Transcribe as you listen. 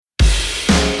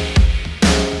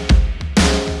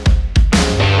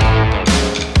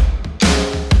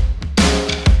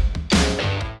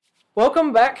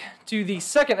Welcome back to the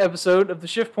second episode of the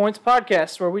Shift Points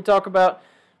podcast, where we talk about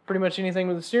pretty much anything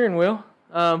with a steering wheel.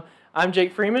 I'm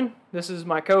Jake Freeman. This is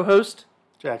my co-host,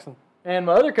 Jackson. And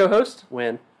my other co-host,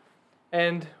 Win.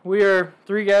 And we are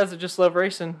three guys that just love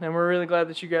racing, and we're really glad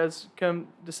that you guys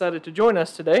decided to join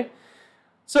us today.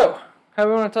 So, how do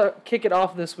we want to kick it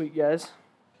off this week, guys?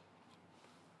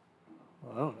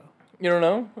 Well, I don't know. You don't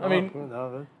know?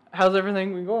 No. How's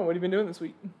everything been going? What have you been doing this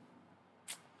week?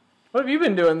 What have you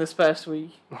been doing this past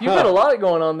week? You've had a lot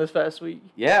going on this past week.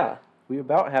 Yeah, we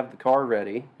about have the car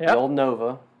ready. Yep. The old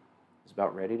Nova is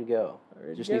about ready to go.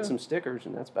 Ready Just need some stickers,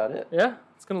 and that's about it. Yeah,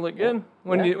 it's going to look good.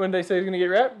 When they say he's going to get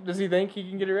wrapped, does he think he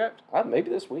can get it wrapped? Maybe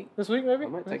this week. This week, maybe? I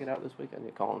might take it out this week. I need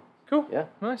to call him. Cool. Yeah.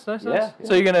 Nice. Yeah.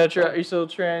 So you're going to try? Are you still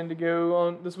trying to go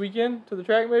on this weekend to the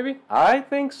track, maybe? I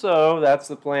think so. That's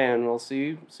the plan. We'll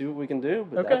see what we can do,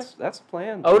 but Okay. that's the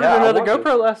plan. I ordered another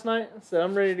GoPro last night, so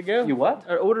I'm ready to go. You what?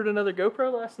 I ordered another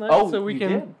GoPro last night, so we you can.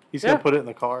 did? He's going to put it in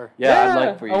the car. Yeah, I'd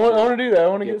like for you I want to do that. I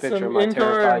want to get some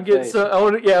in-car and get some.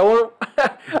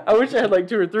 I wish I had like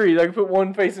 2 or 3. I could put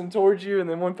one facing towards you and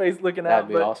then one face looking out. That'd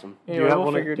be awesome. Anyway,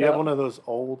 do you have one of those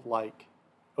old, like,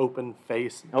 open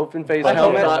face I hope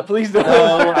helmet? not. Please don't.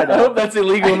 No, I don't. I hope that's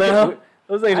illegal now.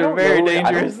 Those things are very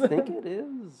dangerous. I don't think it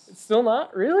is. It's still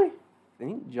not? Really? I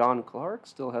think John Clark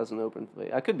still has an open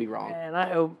face. I could be wrong. Man,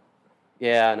 I hope.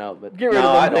 Yeah, I know, but Get rid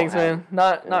of them things, man.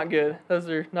 Not good. Those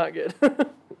are not good.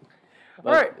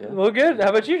 All right. Yeah. Well, good. How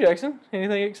about you, Jackson?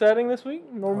 Anything exciting this week?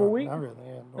 Normal week? Not really.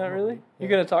 Yeah, not really? Yeah. You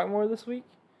going to talk more this week?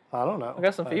 I don't know. I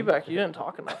got some feedback. You didn't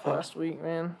talk enough last week,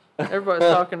 man. Everybody's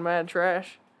talking mad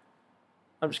trash.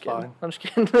 I'm just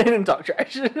kidding. They didn't talk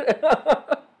trash.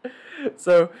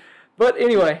 So, but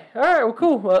anyway. All right. Well,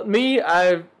 cool. Well,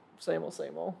 same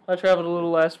old. I traveled a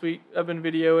little last week. I've been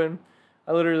videoing.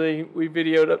 We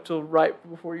videoed up till right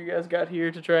before you guys got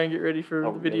here to try and get ready for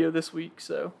the video this week.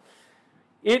 So,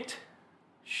 it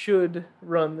should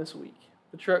run this week.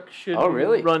 The truck should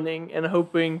be running and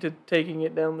hoping to taking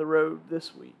it down the road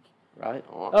this week. Right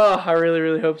on. Oh, I really,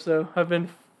 really hope so. I've been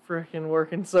freaking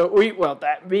working. So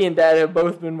me and Dad have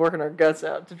both been working our guts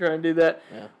out to try and do that.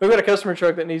 Yeah. We've got a customer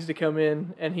truck that needs to come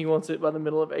in, and he wants it by the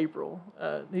middle of April.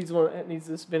 He's the one that needs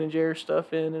this Ben and Jerry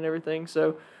stuff in and everything.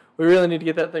 So we really need to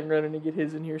get that thing running and get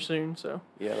his in here soon. So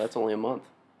yeah, that's only a month.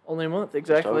 Only a month,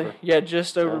 exactly.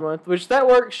 Just over a month. Which that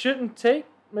work shouldn't take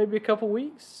maybe a couple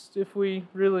weeks if we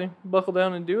really buckle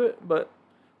down and do it. But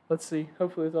let's see.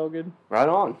 Hopefully it's all good. Right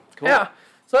on. Cool. Yeah.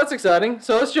 So that's exciting.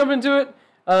 So let's jump into it.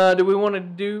 Do we want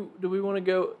to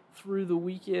go through the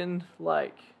weekend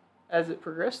like as it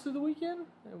progressed through the weekend?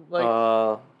 Like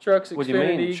trucks,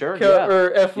 Xfinity, Sure, Cup, or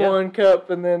F1 Cup,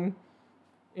 and then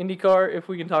IndyCar. If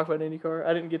we can talk about IndyCar,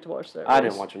 I didn't get to watch that race. I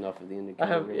didn't watch enough of the IndyCar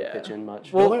to really pitch in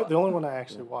much. Well, the only one I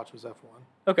actually watched was F1.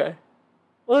 Okay.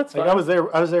 Well, that's fine. I was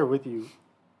there with you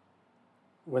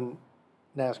when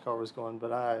NASCAR was going,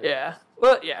 but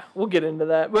we'll get into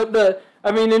that. But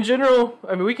in general,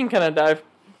 we can kind of dive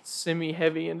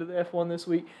semi-heavy into the F1 this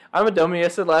week. I'm a dummy. I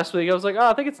said last week, I was like,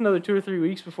 I think it's another 2 or 3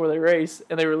 weeks before they race,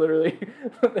 and they were literally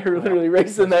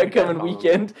racing that coming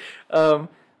weekend. I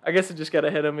guess it just got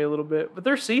ahead of me a little bit, but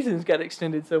their seasons got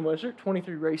extended so much. They're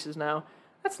 23 races now.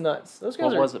 That's nuts. Those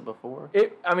guys what was it before?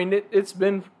 It's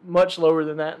been much lower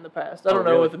than that in the past. I don't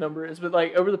know what the number is, but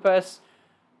like over the past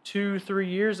 2-3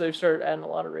 years, they've started adding a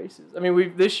lot of races.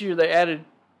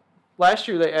 Last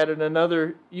year they added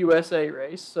another USA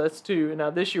race, so that's 2, and now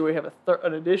this year we have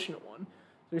an additional one.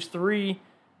 There's 3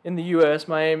 in the U.S.,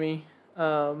 Miami,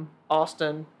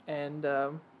 Austin, and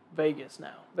Vegas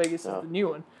now. Vegas is the new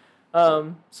one.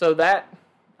 So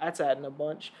that's adding a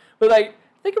bunch. But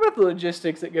think about the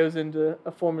logistics that goes into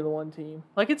a Formula One team.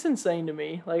 It's insane to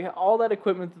me. All that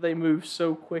equipment that they move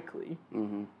so quickly.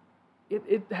 Mm-hmm.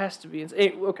 It has to be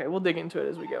insane. Okay, we'll dig into it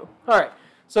as we go. All right,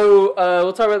 so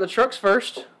we'll talk about the trucks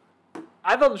first.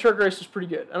 I thought the truck race was pretty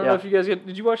good. I don't know if you guys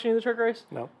did you watch any of the truck race?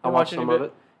 No. I watched some of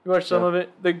it. You watched some of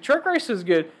it? The truck race was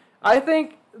good. I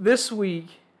think this week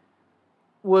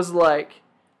was like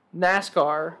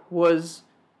NASCAR was...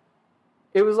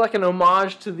 It was like an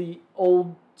homage to the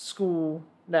old school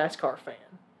NASCAR fan.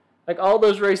 All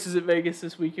those races at Vegas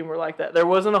this weekend were like that. There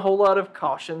wasn't a whole lot of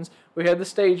cautions. We had the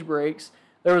stage breaks.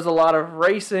 There was a lot of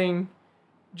racing,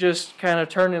 just kind of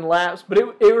turning laps. But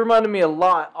it reminded me a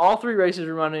lot. All 3 races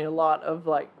reminded me a lot of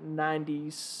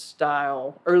 90s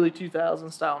style, early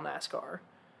 2000s style NASCAR.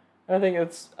 I don't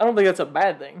think that's a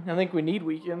bad thing. I think we need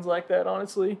weekends like that,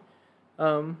 honestly.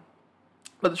 But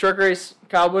the truck race,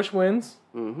 Kyle Busch wins.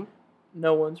 Mm-hmm.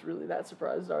 No one's really that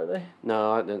surprised, are they?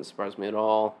 No, it didn't surprise me at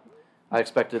all. I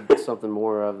expected something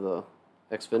more of the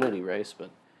Xfinity race, but...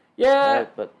 Yeah.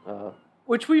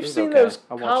 Which we've seen those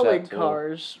colleague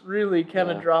cars really kind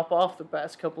of drop off the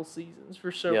past couple seasons for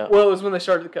sure. Yeah. Well, it was when they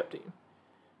started the Cup team.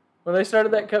 When they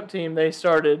started that Cup team, their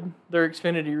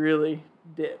Xfinity really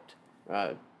dipped.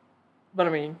 Right. But I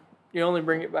mean, you only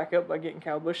bring it back up by getting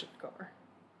Kyle Busch in the car.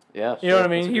 Yeah. You know what I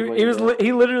mean?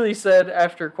 He literally said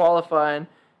after qualifying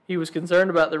he was concerned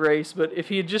about the race, but if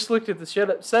he had just looked at the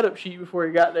setup sheet before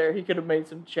he got there, he could have made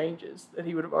some changes that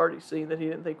he would have already seen that he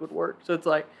didn't think would work. So it's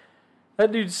like,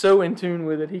 that dude's so in tune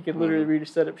with it, he could literally read a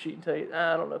setup sheet and tell you,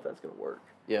 I don't know if that's going to work.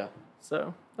 Yeah.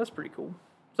 So that's pretty cool.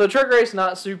 So truck race,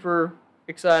 not super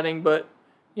exciting, but,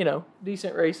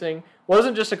 decent racing.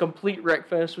 Wasn't just a complete wreck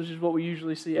fest, which is what we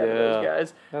usually see out of those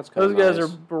guys. Those guys are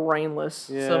brainless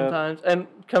sometimes. And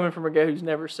coming from a guy who's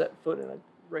never set foot in a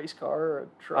race car or a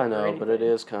truck. I know, but it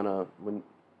is kind of when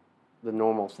the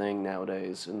normal thing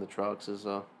nowadays in the trucks is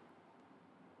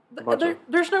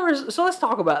there's no so let's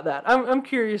talk about that. I'm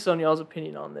curious on y'all's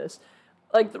opinion on this.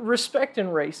 Like, the respect in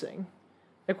racing.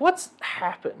 Like, what's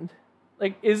happened?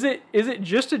 Like, is it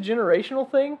just a generational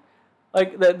thing?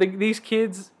 Like, these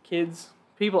kids,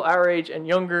 people our age and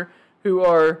younger who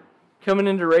are coming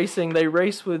into racing, they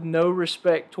race with no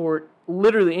respect toward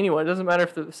literally anyone. It doesn't matter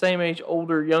if they're the same age,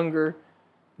 older, younger.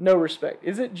 No respect.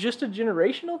 Is it just a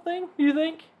generational thing, do you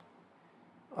think?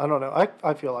 I don't know.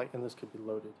 I feel like, and this could be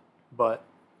loaded, but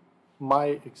my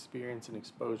experience and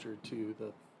exposure to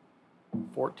the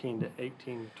 14 to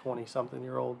 18,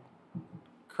 20-something-year-old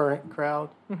current crowd.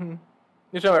 Mm-hmm.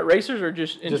 You're talking about racers or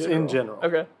just in general? In general.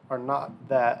 Okay. Are not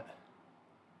that,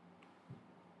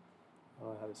 I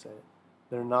don't know how to say it.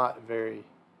 They're not very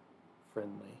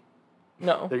friendly.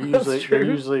 No, they're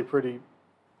usually pretty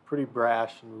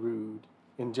brash and rude.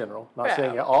 In general, not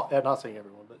saying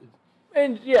everyone, but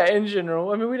in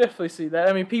general, I mean, we definitely see that.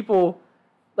 I mean, people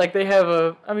like they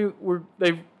have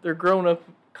they're grown up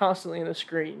constantly in a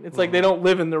screen. It's like they don't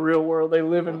live in the real world; they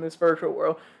live in this virtual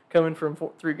world. Coming from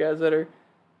three guys that are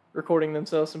recording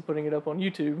themselves and putting it up on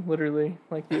YouTube, literally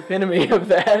like the epitome of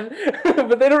that.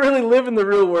 But they don't really live in the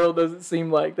real world, does it seem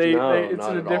like? It's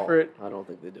in a different. I don't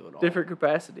think they do at all. Different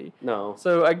capacity. No.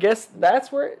 So I guess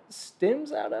that's where it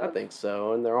stems out of. I think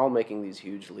so, and they're all making these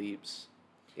huge leaps.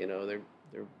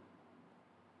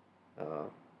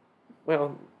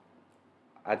 Well,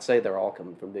 I'd say they're all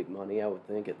coming from big money. I would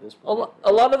think at this point.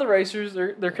 A lot of the racers,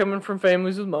 they're coming from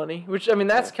families with money, which I mean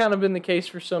that's kind of been the case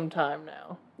for some time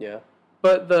now. Yeah.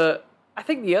 But I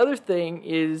think the other thing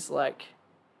is, like,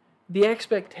 the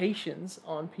expectations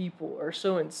on people are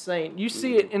so insane. You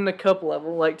see it in the Cup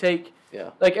level. Like,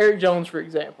 like Eric Jones, for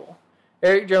example.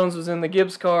 Eric Jones was in the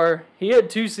Gibbs car. He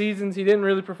had 2 seasons. He didn't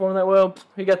really perform that well.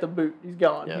 He got the boot. He's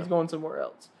gone. Yeah. He's going somewhere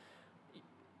else.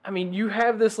 I mean, you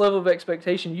have this level of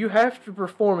expectation. You have to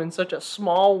perform in such a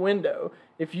small window.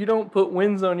 If you don't put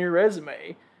wins on your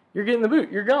resume, you're getting the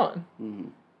boot. You're gone. Mm-hmm.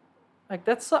 Like,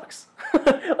 that sucks.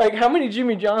 Like, how many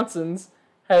Jimmy Johnsons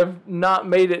have not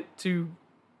made it to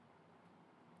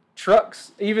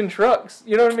trucks, even trucks?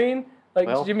 You know what I mean?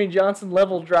 Like, Jimmy Johnson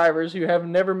level drivers who have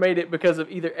never made it because of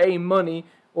either A, money,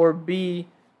 or B,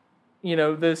 they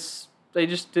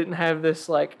just didn't have this,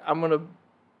 like, I'm going to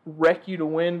wreck you to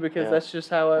win because that's just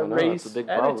how I race. It's a big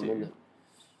attitude. problem, isn't it?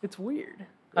 It's weird.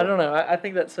 Yeah. I don't know. I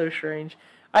think that's so strange.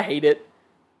 I hate it.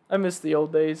 I miss the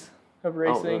old days of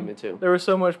racing. Oh, me too. There was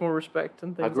so much more respect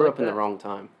and things like that. I grew up in the wrong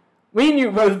time. Me and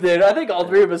you both did. I think all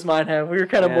three of us might have. We were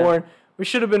kind of born. We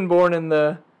should have been born in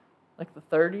the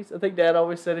 30s. I think Dad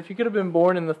always said if you could have been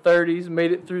born in the 30s and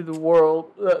made it through the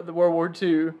World War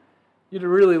II, you'd have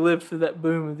really lived through that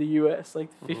boom of the U.S., like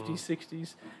the 50s,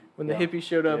 60s, when the hippies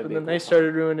showed up and then they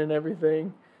started ruining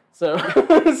everything. So,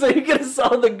 so you could have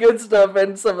saw the good stuff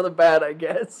and some of the bad, I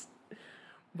guess.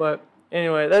 But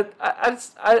anyway,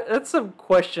 that's a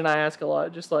question I ask a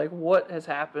lot. Just like, what has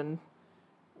happened?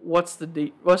 What's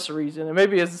the reason? And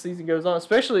maybe as the season goes on,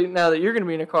 especially now that you're going to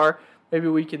be in a car, maybe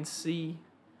we can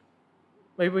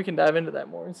dive into that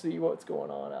more and see what's going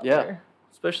on out there,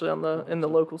 especially in the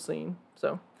local scene.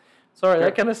 So, sorry,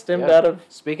 that kind of stemmed out of.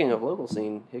 Speaking of local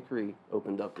scene, Hickory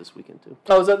opened up this weekend too.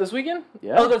 Oh, was that this weekend?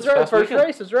 Yeah. Oh, that's right. First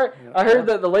race. That's right. Yeah. I heard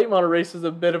that the late model race was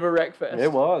a bit of a wreck fest.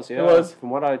 It was. Yeah. It was.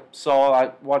 From what I saw,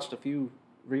 I watched a few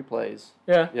replays.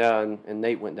 Yeah. Yeah, and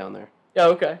Nate went down there. Yeah.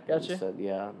 Okay. Gotcha. Said,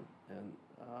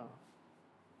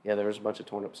 and there was a bunch of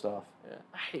torn up stuff. Yeah.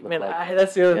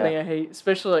 That's the other thing I hate,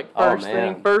 especially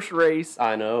like first race.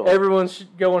 I know. Everyone's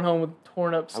going home with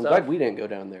torn up stuff. I'm glad we didn't go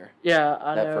down there. Yeah,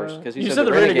 I know. First, because you said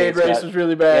the Renegade race was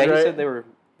really bad, right? Yeah, he said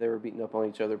they were beating up on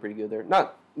each other pretty good there.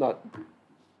 Not,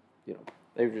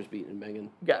 they were just beating Megan.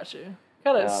 Gotcha.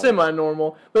 kind of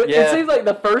semi-normal. But it seems like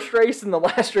the first race and the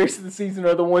last race of the season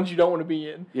are the ones you don't want to be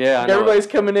in. Yeah, everybody's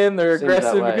coming in, they're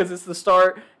aggressive because it's the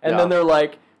start, and then they're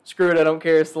like, screw it, I don't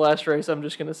care, it's the last race, I'm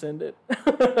just going to send it.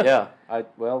 I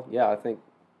think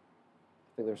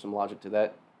there's some logic to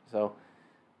that. So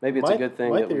maybe it's a good thing.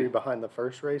 My theory behind the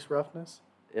first race roughness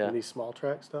and these small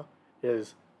track stuff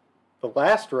is the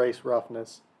last race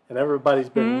roughness, and everybody's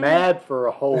been mad for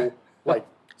a whole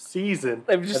season.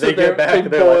 They've just and they get back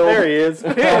and they're like, there he is.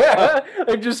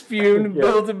 They've just fumed and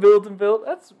built and built and built.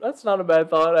 That's not a bad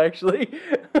thought, actually.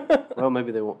 Well,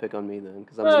 maybe they won't pick on me then,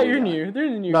 because I'm the new you're guy. new.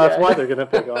 They're the new guy. That's why they're gonna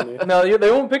pick on you. No,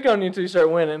 they won't pick on you until you start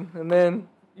winning, and then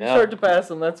you start to pass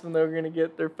them. That's when they're gonna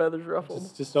get their feathers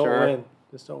ruffled. Just don't win.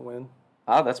 Just don't win.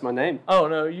 Ah, that's my name. Oh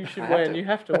no, you should win. You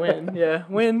have to win. Yeah,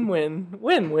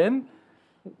 win.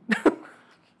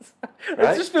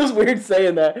 It just feels weird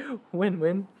saying that.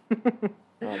 Win.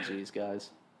 Oh, jeez,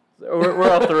 guys. So we're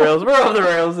off the rails. We're off the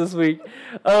rails this week.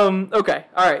 Okay.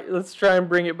 All right. Let's try and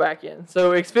bring it back in.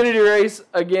 So Xfinity race,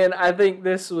 again, I think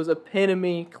this was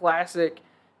epitome classic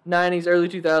 90s, early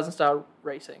 2000s style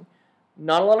racing.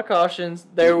 Not a lot of cautions.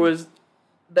 There was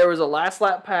a last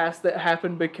lap pass that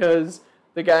happened because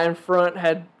the guy in front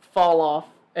had fall off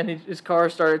and his car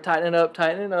started tightening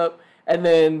up, and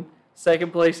then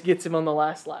second place gets him on the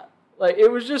last lap. Like,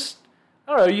 it was just,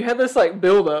 I don't know, you had this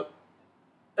build up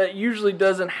that usually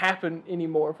doesn't happen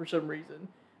anymore for some reason.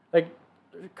 Like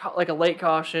a late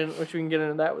caution, which we can get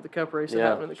into that with the Cup race. That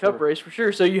happened in the Cup race for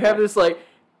sure. So you have this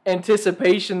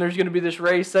anticipation. There's going to be this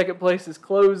race. Second place is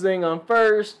closing on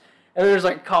first, and there's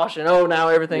caution. Oh, now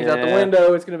everything's out the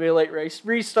window. It's going to be a late race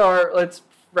restart. Let's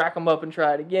rack them up and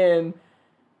try it again.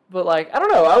 But I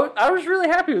don't know. I was really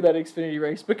happy with that Xfinity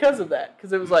race because of that.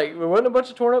 Because it was there wasn't a bunch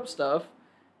of torn up stuff,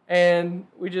 and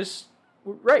we just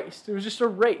raced. It was just a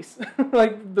race,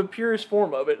 the purest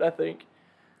form of it, I think.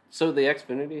 So the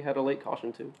Xfinity had a late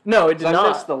caution too? No, it did not.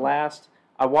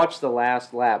 I watched the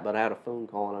last lap, but I had a phone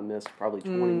call and I missed probably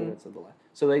 20 minutes of the lap.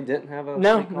 So they didn't have a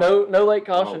no late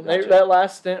caution. Oh, gotcha. That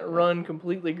last stint run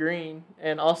completely green,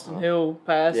 and Austin Hill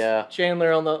passed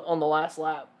Chandler on the last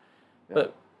lap. Yeah.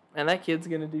 And that kid's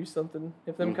gonna do something.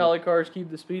 If them Collie cars keep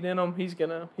the speed in them, he's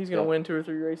gonna win 2 or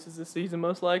 3 races this season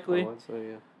most likely. I'd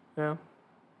say, yeah.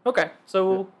 Okay, so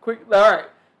we'll quick. All right,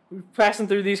 we're passing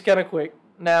through these kind of quick.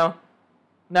 Now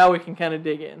we can kind of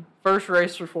dig in. First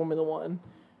race for Formula One.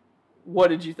 What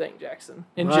did you think, Jackson?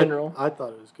 In general, I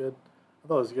thought it was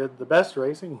good. The best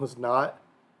racing was not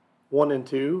 1 and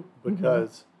 2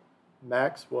 because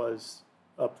Max was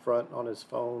up front on his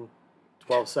phone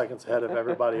 12 seconds ahead of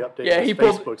everybody updating his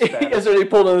Facebook status. He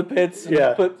pulled in the pits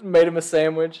and made him a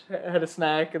sandwich, had a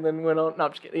snack, and then went on. No,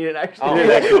 I'm just kidding. He didn't actually.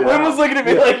 Wynn was looking at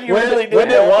me like he really did. Wynn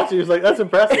didn't watch it. He was like, that's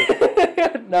impressive.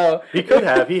 No. He could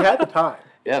have. He had the time.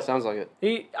 Yeah, sounds like it.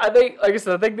 I think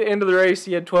the end of the race,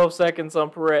 he had 12 seconds on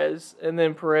Perez, and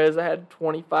then Perez had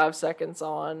 25 seconds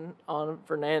on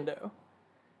Fernando,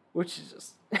 which is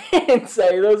just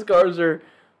insane. Those cars are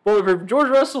bulletproof. George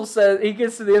Russell said, he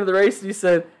gets to the end of the race, and he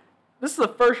said, this is the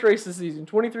first race of the season,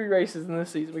 23 races in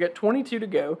this season. We got 22 to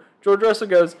go. George Russell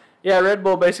goes, yeah, Red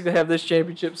Bull basically have this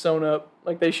championship sewn up.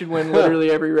 They should win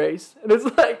literally every race. And it's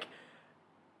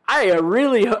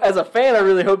as a fan, I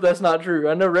really hope that's not true.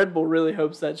 I know Red Bull really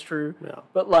hopes that's true. Yeah.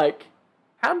 But,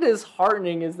 how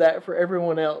disheartening is that for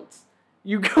everyone else?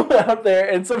 You go out there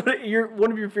and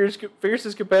one of your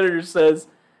fiercest competitors says,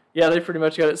 yeah, they pretty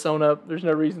much got it sewn up. There's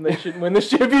no reason they shouldn't win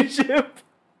this championship.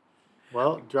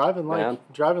 Well, driving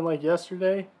like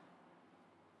yesterday.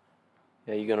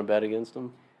 Yeah, you gonna bet against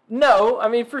them? No, I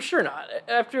mean for sure not.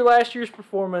 After last year's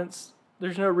performance,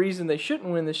 there's no reason they shouldn't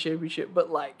win this championship. But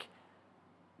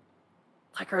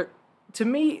to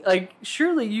me,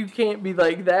 surely you can't be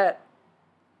like that.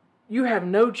 You have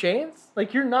no chance.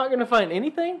 You're not gonna find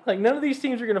anything. None of these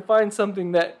teams are gonna find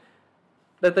something that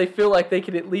they feel like they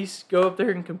could at least go up there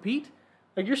and compete.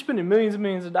 You're spending millions and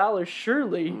millions of dollars.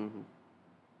 Surely. Mm-hmm.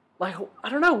 I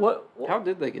don't know what. How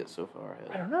did they get so far ahead?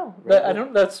 I don't know.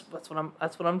 That's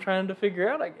what I'm trying to figure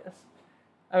out, I guess.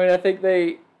 I mean, I think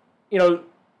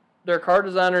their car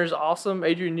designer is awesome.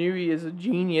 Adrian Newey is a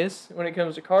genius when it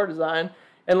comes to car design,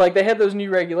 and they had those new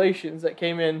regulations that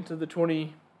came into the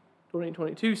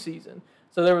 2022 season.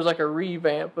 So there was a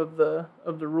revamp of the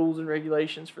rules and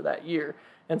regulations for that year,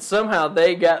 and somehow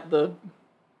they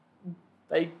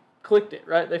clicked it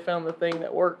right. They found the thing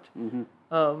that worked. Mm-hmm.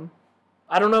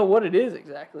 I don't know what it is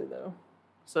exactly though.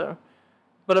 So,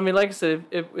 but I mean, like I said,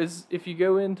 if you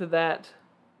go into the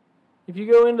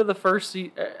first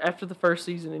after the first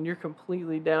season and you're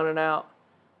completely down and out,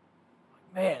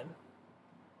 man,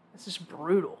 it's just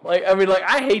brutal.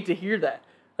 I hate to hear that.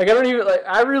 Like, I don't even, like,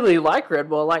 I really like Red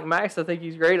Bull. I like Max. I think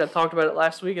he's great. I talked about it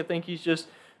last week. I think he's just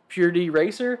pure D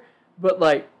racer. But,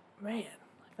 like, man,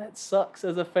 that sucks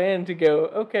as a fan to go,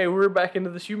 okay, we're back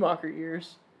into the Schumacher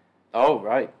years. Oh,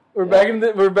 right. We're back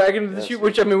into the Schumacher,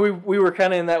 which, I mean, we were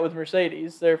kind of in that with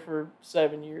Mercedes there for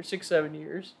 7 years.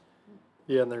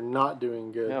 Yeah, and they're not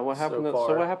doing good. Yeah, what happened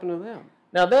so what happened to them?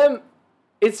 Now,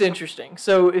 it's interesting.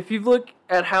 So if you look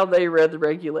at how they read the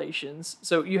regulations,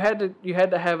 so you had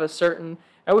to have a certain.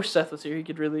 I wish Seth was here. He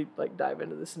could really like dive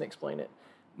into this and explain it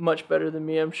much better than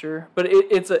me, I'm sure. But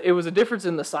it was a difference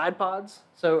in the side pods.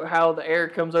 So how the air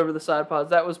comes over the side pods,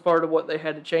 that was part of what they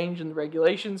had to change in the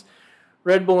regulations.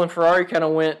 Red Bull and Ferrari kind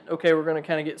of went, okay, we're going to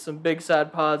kind of get some big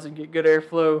side pods and get good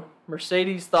airflow.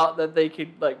 Mercedes thought that they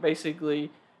could like basically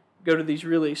go to these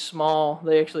really small.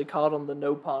 They actually called them the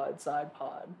no pod side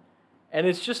pod. And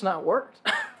it's just not worked.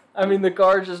 I mean, the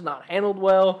car's just not handled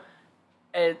well.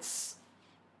 It's,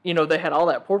 they had all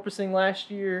that porpoising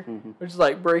last year, which is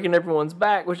like breaking everyone's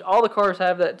back, which all the cars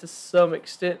have that to some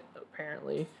extent,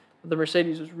 apparently. The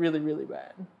Mercedes was really, really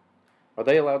bad. Are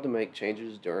they allowed to make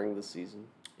changes during the season?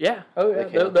 Yeah. Oh,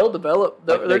 yeah. They'll develop.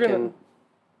 They're going to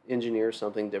engineer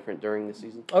something different during the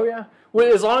season? Oh, yeah.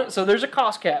 Well, so there's a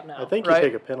cost cap now. I think you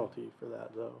take a penalty for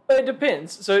that, though. It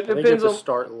depends. So it depends I think you have to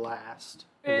start last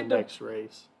in the next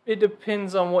race. It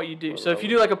depends on what you do. So if you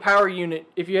do like a power unit,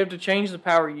 if you have to change the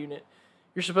power unit,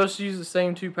 you're supposed to use the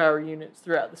same 2 power units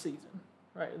throughout the season,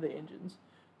 right? The engines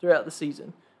throughout the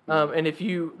season. And if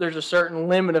there's a certain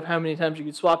limit of how many times you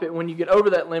can swap it. When you get over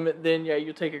that limit, then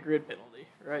you'll take a grid penalty,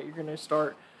 right? You're going to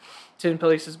start 10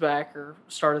 places back or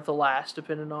start at the last,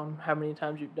 depending on how many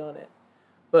times you've done it.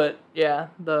 But yeah,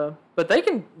 but they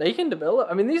can develop.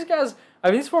 I mean, these guys. I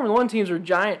mean, these Formula 1 teams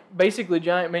are basically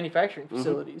giant manufacturing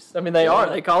facilities. I mean, they are.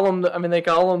 They call them.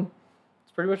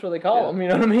 It's pretty much what they call them. You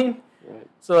know what I mean? Right.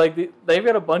 So like they've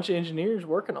got a bunch of engineers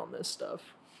working on this stuff.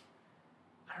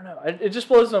 I don't know. It just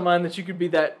blows my mind that you could be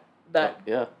that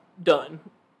done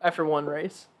after one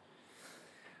race.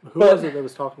 Who was it that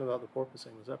was talking about the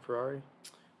porpoising? Was that Ferrari?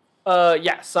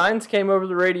 Sainz came over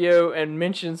the radio and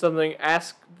mentioned something.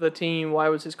 Asked the team why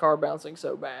was his car bouncing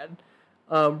so bad.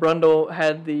 Brundle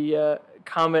had the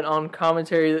comment on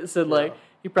commentary that said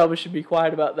he probably should be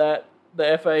quiet about that.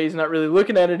 The FIA is not really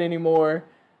looking at it anymore.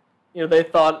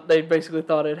 They basically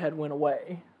thought it had went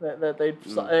away. That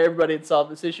everybody had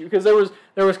solved this issue because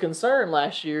there was concern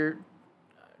last year.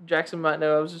 Jackson might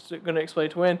know. I was just going to explain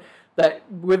to Wynn that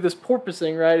with this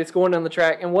porpoising, right? It's going down the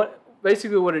track, and what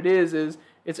it is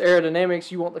it's aerodynamics.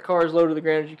 You want the car as low to the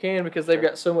ground as you can because they've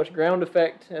got so much ground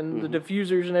effect and the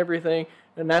diffusers and everything,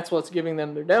 and that's what's giving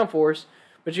them their downforce.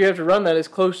 But you have to run that as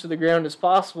close to the ground as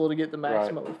possible to get the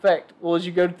maximum effect. Well, as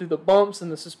you go through the bumps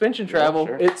and the suspension travel,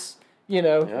 it's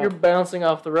you're bouncing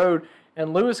off the road.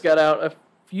 And Lewis got out a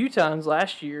few times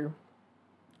last year,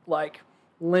 like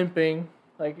limping,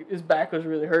 like his back was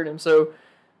really hurting him. So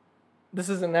this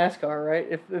isn't NASCAR, right?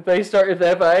 If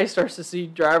the FIA starts to see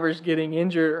drivers getting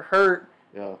injured or hurt,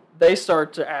 they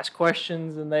start to ask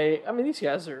questions, and these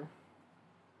guys are,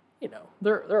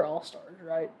 they're all stars,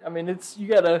 right? I mean,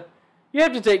 you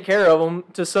have to take care of them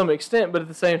to some extent, but at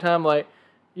the same time, like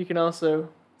you can also,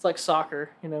 it's like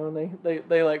soccer, and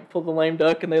they like pull the lame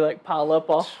duck and they like pile up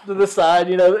off to the side,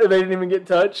 they didn't even get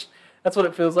touched. That's what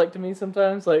it feels like to me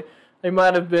sometimes. Like they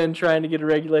might have been trying to get a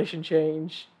regulation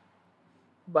change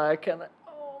by kind of,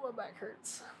 my back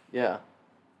hurts. Yeah.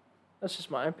 That's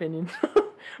just my opinion.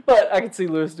 But I could see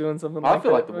Lewis doing something like that. I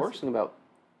feel like the worst thing about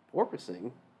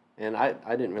porpoising, and I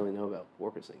didn't really know about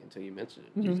porpoising until you mentioned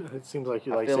it. Mm-hmm. It seems like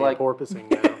you like saying porpoising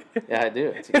now. Yeah, I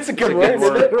do. It's a good word,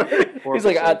 isn't it? He's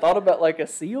like, I thought about like a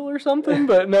seal or something,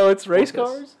 but no, it's race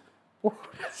cars.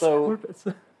 So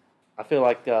I feel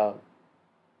like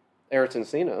Ayrton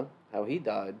Senna, how he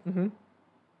died,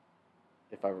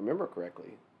 if I remember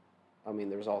correctly, I mean,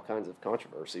 there was all kinds of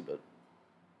controversy, but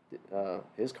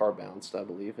his car bounced, I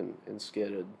believe, and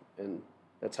skidded, and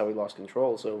that's how he lost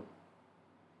control. So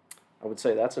I would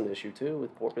say that's an issue, too,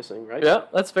 with porpoising, right? Yeah,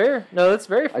 that's fair. No, that's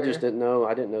very fair. I just didn't know.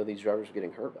 I didn't know these drivers were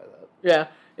getting hurt by that. Yeah.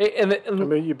 I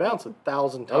mean, you bounce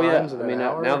 1,000 times in an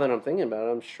hour. Now that I'm thinking about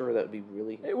it, I'm sure that would be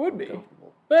really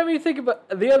uncomfortable. But I mean, think about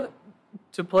the other,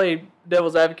 to play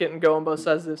devil's advocate and go on both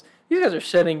sides of this, these guys are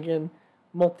setting in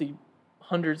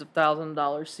hundreds of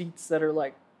 $1,000 seats that are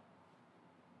like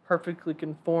perfectly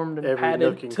conformed and every padded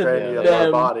nook and to cranny of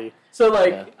our body. So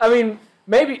like, I mean,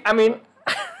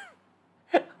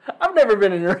 I've never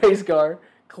been in a race car.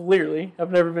 Clearly,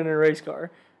 I've never been in a race car.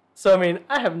 So I mean,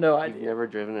 I have no idea. You've never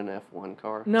driven an F1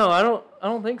 car? No, I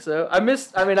don't think so.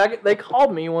 They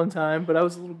called me one time, but I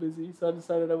was a little busy, so I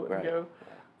decided I wouldn't go.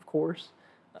 Of course.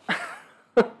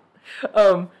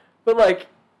 But like,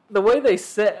 the way they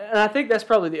set, and I think that's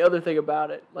probably the other thing about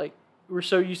it. Like, we're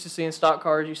so used to seeing stock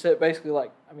cars, you set basically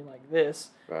like this.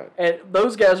 Right. And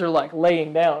those guys are like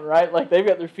laying down, right? Like they've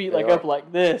got their feet up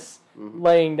like this,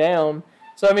 laying down.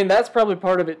 So I mean, that's probably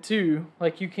part of it too.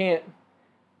 Like you can't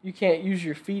use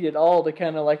your feet at all to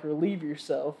kind of like relieve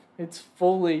yourself.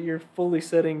 You're fully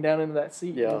sitting down into that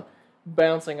seat, and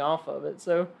bouncing off of it.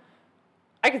 So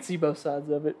I can see both sides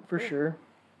of it for sure.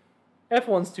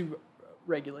 F1's too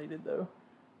regulated though.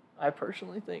 I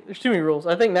personally think there's too many rules.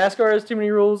 I think NASCAR has too many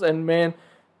rules, and man,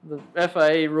 the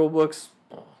FIA rule book's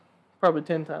probably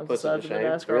 10 times the size of the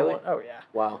NASCAR one. Oh yeah.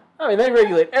 Wow. I mean, they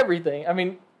regulate everything. I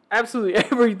mean, absolutely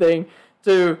everything.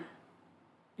 You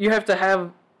have to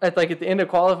have at the end of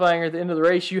qualifying or at the end of the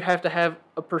race, you have to have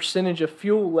a percentage of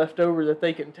fuel left over that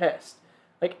they can test.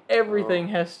 Like everything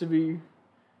has to be.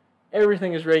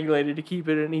 Everything is regulated to keep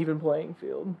it an even playing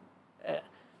field. I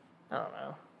don't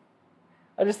know.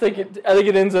 I think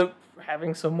it ends up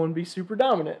having someone be super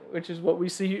dominant, which is what we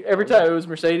see every time. It was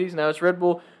Mercedes, now it's Red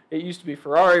Bull. It used to be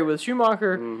Ferrari with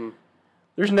Schumacher. Mm-hmm.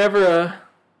 There's never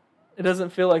it doesn't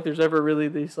feel like there's ever really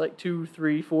these like 2,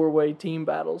 3, 4-way team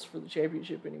battles for the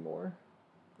championship anymore,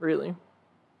 really.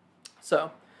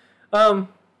 So,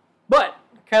 but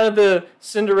kind of the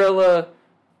Cinderella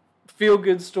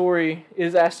feel-good story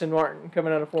is Aston Martin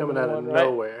coming out of Formula 1, coming out of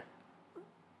nowhere.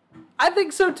 I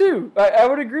think so too. I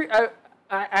would agree.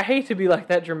 I hate to be like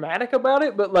that dramatic about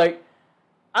it, but like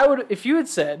I would, if you had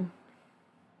said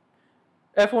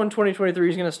F1 2023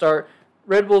 is going to start,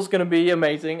 Red Bull's going to be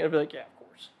amazing, I'd be like, yeah, of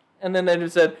course. And then they'd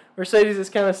have said Mercedes is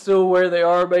kind of still where they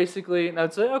are basically, and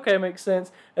I'd say, okay, makes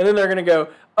sense. And then they're going to go,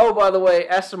 oh, by the way,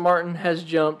 Aston Martin has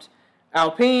jumped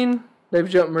Alpine, they've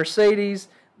jumped Mercedes,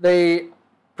 they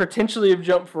potentially have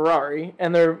jumped Ferrari,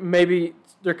 and they're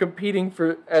competing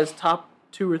for as top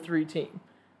 2 or 3 team.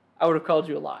 I would have called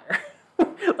you a liar.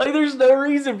 Like, there's no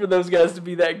reason for those guys to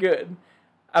be that good.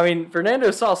 I mean,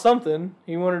 Fernando saw something.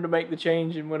 He wanted to make the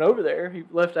change and went over there. He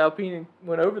left Alpine and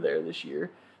went over there this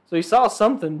year. So he saw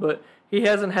something, but he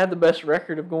hasn't had the best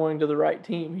record of going to the right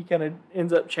team. He kind of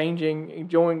ends up changing,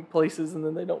 joining places, and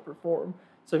then they don't perform.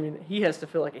 So, I mean, he has to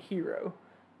feel like a hero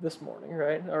this morning,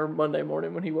 right? Or Monday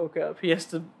morning when he woke up. He has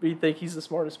to think he's the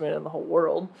smartest man in the whole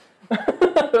world.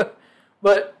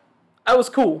 But that was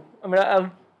cool. I mean, I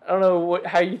don't know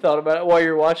how you thought about it while you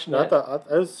were watching it.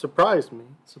 It surprised me.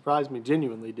 Surprised me,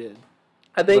 genuinely did.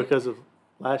 I think because of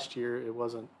last year, it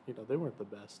wasn't. They weren't the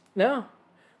best. No,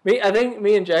 I think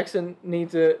me and Jackson need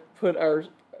to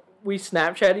we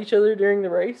Snapchat each other during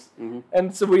the race,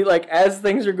 and so we as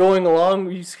things are going along,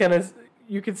 we just kind of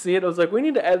you could see it. I was like, we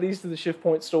need to add these to the Shift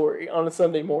Point story on a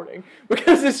Sunday morning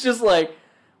because it's just like,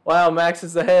 wow, Max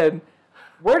is ahead.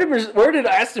 Where did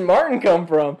Aston Martin come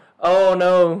from? Oh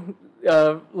no.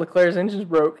 Leclerc's engine's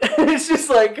broke. It's just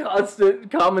like constant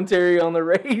commentary on the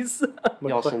race.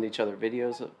 Y'all send each other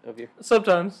videos of you?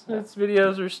 Sometimes. Yeah. It's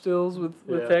videos or stills with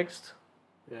text.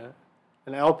 Yeah.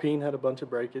 And Alpine had a bunch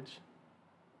of breakage.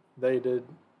 They did.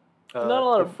 Not a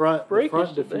lot of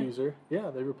breakage. The front diffuser. Yeah,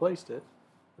 they replaced it.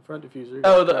 The front diffuser.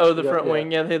 The front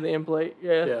wing. Yeah, they had the end plate.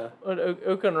 Yeah. Yeah.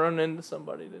 Ocon run into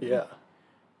somebody, didn't he? Yeah.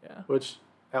 Yeah. Which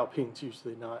Alpine's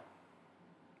usually not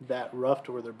that rough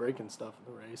to where they're breaking stuff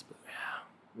in the race, but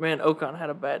man, Ocon had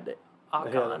a bad day.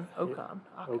 Ocon.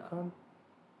 I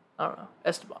don't know.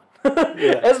 Esteban.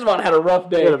 Esteban had a rough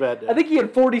day. He had a bad day. I think he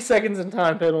had 40 seconds in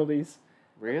time penalties.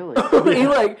 Really?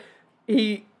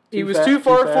 He was too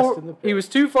far forward. He was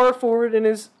too far forward in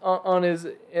his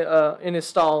in his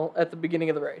stall at the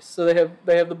beginning of the race. So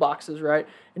they have the boxes, right,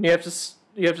 and you have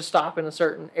to stop in a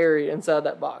certain area inside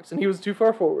that box, and he was too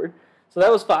far forward. So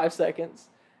that was 5 seconds.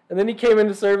 And then he came in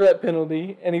to serve that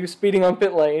penalty, and he was speeding on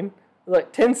pit lane,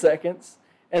 like 10 seconds.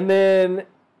 And then,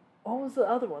 what was the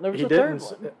other one? There was a third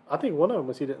one. I think one of them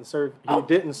was he didn't serve. He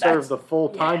didn't serve the full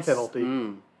time penalty.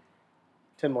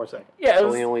 10 more seconds. Yeah,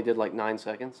 so he only did like 9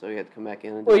 seconds, so he had to come back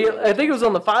in. And I think it was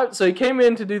on the 5. So he came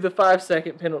in to do the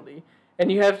 5-second penalty,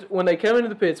 and you have when they come into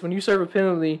the pits, when you serve a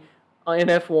penalty in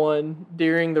F1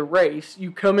 during the race,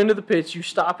 you come into the pits, you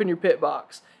stop in your pit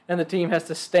box. And the team has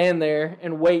to stand there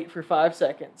and wait for 5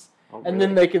 seconds. Oh, and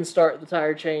then they can start the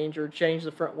tire change or change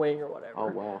the front wing or whatever. Oh,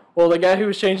 wow. Well, the guy who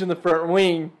was changing the front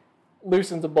wing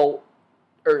loosens a bolt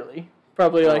early,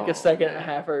 probably like a second and a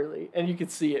half early. And you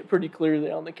could see it pretty clearly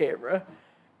on the camera.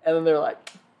 And then they're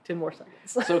like, 10 more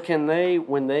seconds. So can they,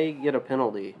 when they get a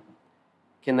penalty,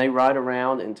 can they ride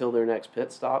around until their next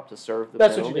pit stop to serve the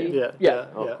penalty? That's what you do. Yeah.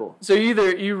 Oh, cool. So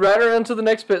either you ride around to the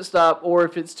next pit stop, or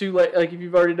if it's too late, like if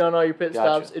you've already done all your pit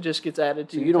stops, it just gets added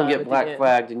to. So you don't get black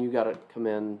flagged and you got to come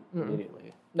in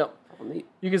immediately. No. neat.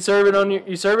 You can serve it on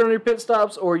your pit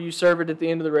stops, or you serve it at the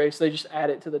end of the race. They just add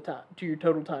it to your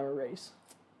total timer race.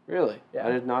 Really? Yeah.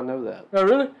 I did not know that. Oh,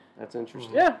 really? That's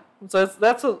interesting. Yeah. So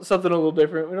that's something a little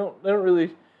different. They don't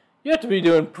really. You have to be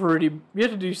doing You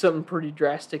have to do something pretty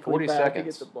drastically 40 bad seconds.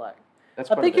 to get the black. That's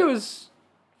I think it was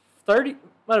 30.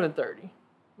 Might have been 30.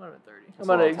 I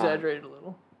might have exaggerated a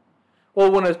little. Well,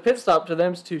 when a pit stop to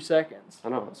them is 2 seconds. I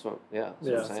know. That's what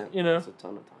I'm saying. You know, it's a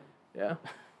ton of time. Yeah,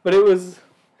 but it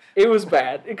was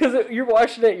bad because you're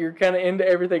watching it. You're kind of into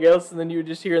everything else, and then you would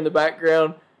just hear in the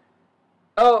background,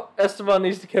 "Oh, Esteban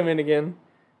needs to come in again.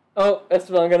 Oh,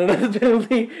 Esteban got another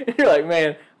penalty." And you're like,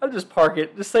 "Man, I'll just park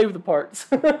it. Just save the parts.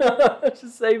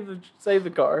 Just save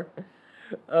the car."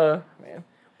 Man.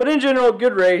 But in general,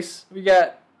 good race. We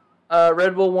got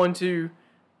Red Bull 1-2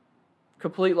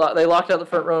 complete lock. They locked out the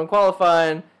front row in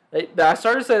qualifying. I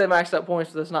started to say they maxed out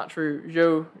points, but that's not true.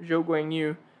 Zhou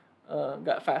Guanyu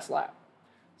got fast lap.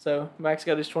 So Max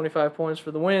got his 25 points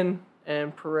for the win,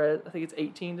 and Perez, I think it's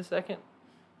 18 to second.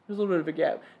 There's a little bit of a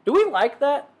gap. Do we like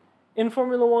that in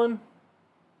Formula One?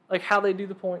 Like how they do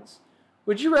the points?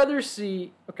 Would you rather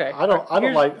see? Okay, I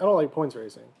don't like points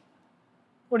racing.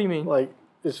 What do you mean? Like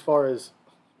as far as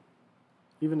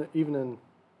even in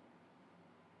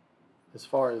as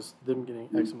far as them getting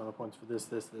X amount of points for this,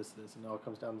 and it all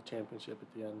comes down to championship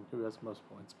at the end, who has the most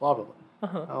points, blah, blah, blah.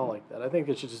 Uh-huh. I don't like that. I think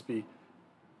it should just be,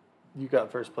 you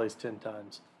got first place 10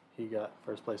 times, he got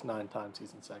first place 9 times,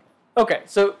 he's in second. Okay,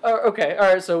 so, all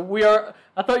right, so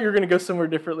I thought you were going to go somewhere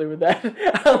differently with that.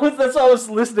 That's why I was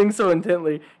listening so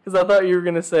intently, because I thought you were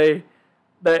going to say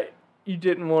that you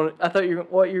didn't want,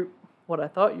 what I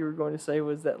thought you were going to say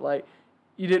was that, like,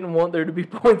 you didn't want there to be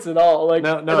points at all. Like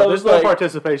no, there's no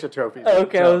participation trophies.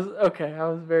 Okay, I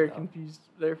was very confused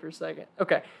there for a second.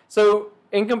 Okay, so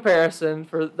in comparison,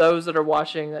 for those that are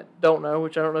watching that don't know,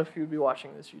 which I don't know if you would be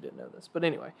watching this, you didn't know this, but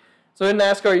anyway. So in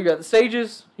NASCAR, you got the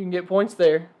stages. You can get points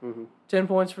there. Mm-hmm. 10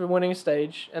 points for winning a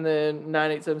stage, and then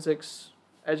 9, 8, 7, 6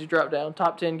 as you drop down.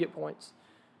 Top 10 get points,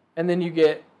 and then you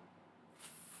get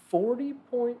 40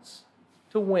 points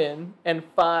to win and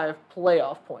 5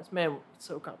 playoff points. Man, it's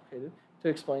so complicated to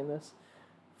explain this.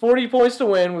 40 points to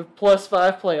win with plus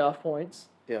 5 playoff points.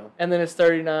 Yeah. And then it's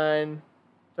 39,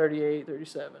 38,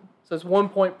 37. So it's 1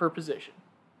 point per position.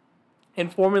 In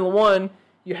Formula One,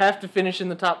 you have to finish in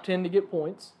the top 10 to get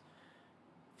points.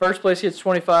 First place gets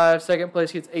 25, second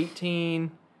place gets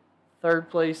 18, third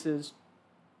place is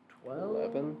 12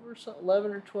 11 or something,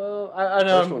 11 or 12. I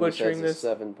know I'm butchering this.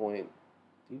 7-point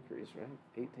decrease, right?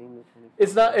 18 to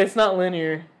 25. It's not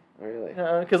linear. Oh, really?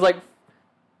 Because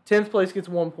 10th place gets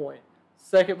 1 point.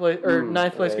 Second place or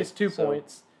 9th place gets 2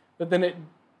 points, but then it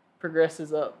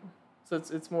progresses up. So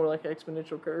it's more like an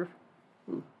exponential curve.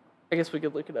 I guess we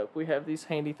could look it up. We have these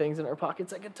handy things in our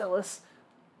pockets that could tell us.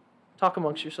 Talk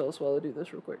amongst yourselves while I do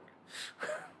this real quick.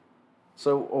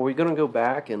 So are we going to go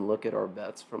back and look at our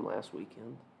bets from last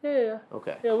weekend? Yeah.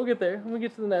 Okay. Yeah, we'll get there. When we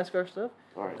get to the NASCAR stuff.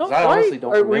 All right. I honestly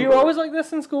don't remember. Were you always like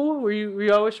this in school? Were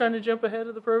you always trying to jump ahead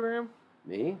of the program?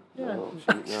 Me? Yeah. No,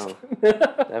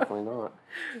 definitely not.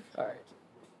 All right.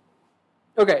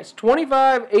 Okay, it's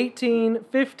 25, 18,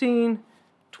 15,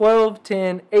 12,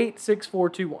 10, 8, 6, 4,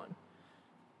 2, 1.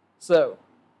 So,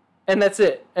 and that's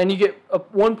it. And you get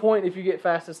 1 point if you get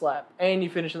fastest lap, and you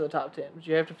finish in the top 10. But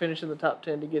you have to finish in the top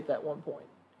 10 to get that 1 point.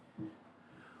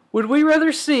 Would we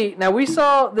rather see... Now, we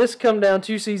saw this come down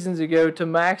 2 seasons ago to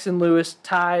Max and Lewis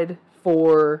tied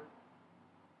for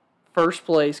first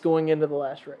place going into the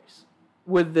last race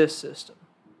with this system.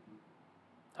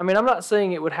 I mean, I'm not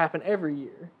saying it would happen every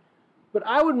year, but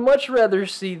I would much rather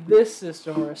see this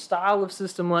system or a style of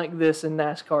system like this in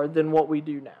NASCAR than what we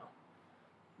do now.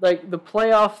 Like, the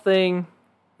playoff thing...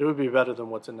 It would be better than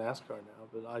what's in NASCAR now,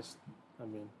 but I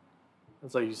mean,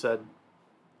 it's like you said,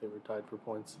 they were tied for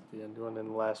points at the end, going in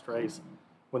the last race,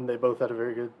 when they both had a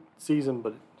very good season,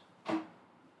 but...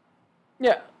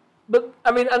 Yeah, but,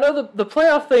 I mean, I know the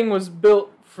playoff thing was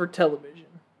built for television,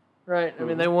 right? I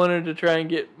mean, they wanted to try and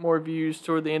get more views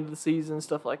toward the end of the season,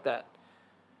 stuff like that.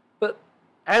 But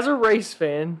as a race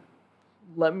fan,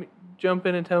 let me jump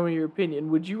in and tell me your opinion.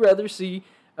 Would you rather see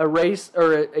a race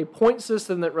or a point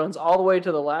system that runs all the way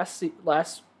to the last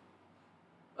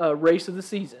race of the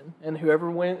season, and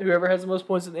whoever has the most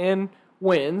points at the end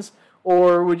wins,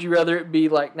 or would you rather it be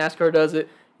like NASCAR does it?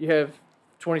 You have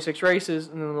 26 races,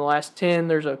 and then in the last 10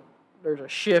 there's a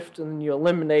shift, and then you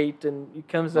eliminate, and it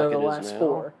comes down to the last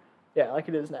 4. Yeah, like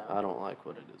it is now. I don't like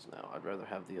what it is now. I'd rather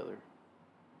have the other.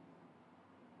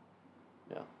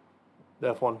 Yeah.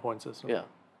 The F1 point system. Yeah.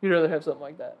 You'd rather have something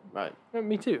like that. Right.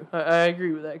 Me too. I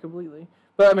agree with that completely.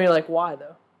 But, I mean, like, why,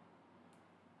 though?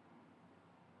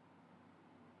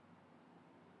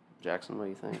 Jackson, what do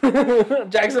you think?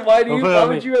 Jackson, why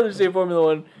would you rather see a Formula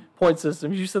One point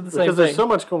system? You said the same thing. Because there's so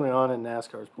much going on in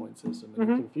NASCAR's point system, and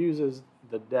it confuses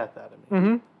the death out of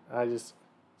me.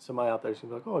 Somebody out there is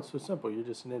going to be like, oh, it's so simple, you're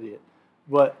just an idiot.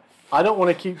 But I don't want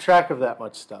to keep track of that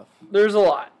much stuff. There's a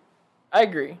lot. I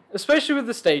agree. Especially with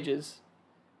the stages.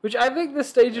 Which I think the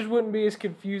stages wouldn't be as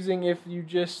confusing if you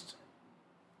just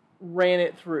ran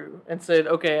it through and said,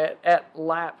 okay, at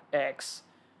lap X,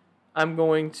 I'm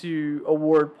going to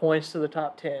award points to the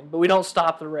top 10. But we don't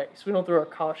stop the race. We don't throw a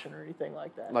caution or anything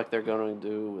like that. Like they're going to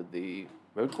do with the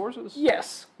road courses?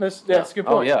 Yes. That's a good point.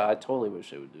 Oh, yeah. I totally wish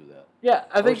they would do that. Yeah,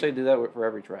 I think wish they'd do that for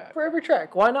every track. For every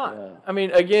track. Why not? Yeah. I mean,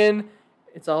 again,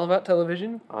 it's all about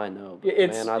television. I know.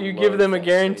 But you give them a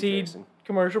guaranteed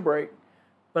commercial break.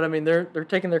 But, I mean, they're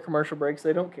taking their commercial breaks.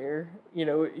 They don't care. You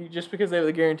know, just because they have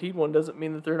the guaranteed one doesn't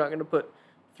mean that they're not going to put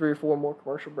 3 or 4 more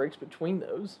commercial breaks between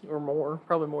those or more.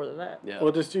 Probably more than that. Yeah.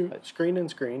 Well, just do screen and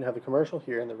screen, have the commercial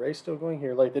here and the race still going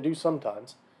here like they do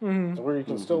sometimes. Where you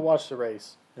can still watch the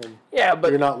race. And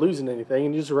but you're not losing anything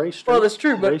and you just race straight. Well, that's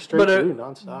true. But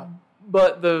nonstop.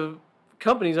 But the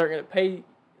companies aren't going to pay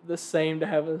the same to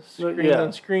have a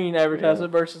screen-on-screen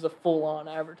advertisement versus a full-on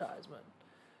advertisement.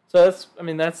 So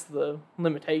that's the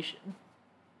limitation.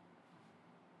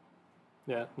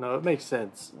 Yeah, no, it makes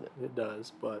sense. It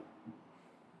does, but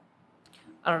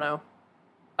I don't know.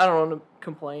 I don't want to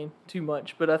complain too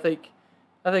much, but I think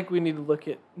we need to look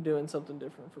at doing something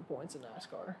different for points in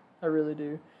NASCAR. I really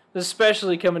do.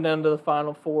 Especially coming down to the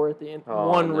Final Four at the end,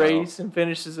 race and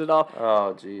finishes it off.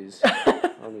 Oh, jeez. I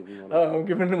don't even want to. I'm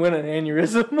giving the win an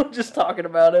aneurysm just talking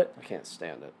about it. I can't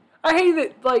stand it. I hate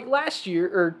that, like, last year,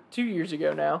 or 2 years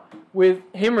ago now, with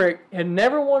Hemrick, had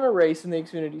never won a race in the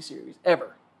Xfinity Series,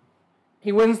 ever.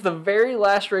 He wins the very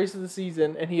last race of the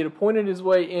season, and he had appointed his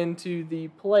way into the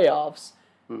playoffs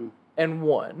and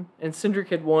won. And Cindric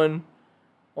had won,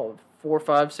 4,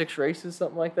 5, 6 races,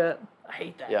 something like that. I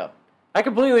hate that. Yeah. I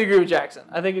completely agree with Jackson.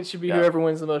 I think it should be whoever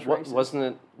wins the most races.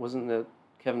 Wasn't it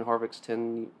Kevin Harvick's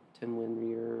 10-win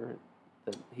year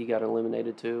that he got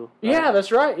eliminated too? Right? Yeah,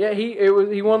 that's right. Yeah,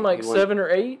 he won like 7 or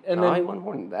 8, and then he won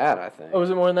more than that, I think. Oh, was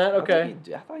it more than that? Okay.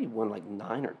 I thought he won like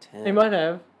 9 or 10. He might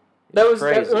have.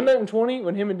 Crazy. Wasn't that in 20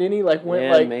 when him and Denny went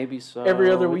maybe so. every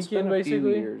other weekend, it's been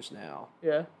basically? A few years now.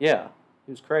 Yeah. Yeah.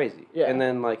 It was crazy. Yeah. And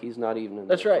then he's not even in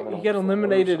That's the right. Final He got Four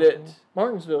eliminated at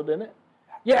Martinsville, didn't it?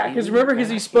 Yeah, because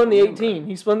he spun the 18.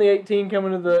 He spun the 18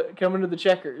 coming to the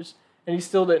checkers, and he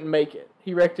still didn't make it.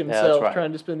 He wrecked himself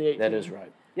trying to spin the 18. That is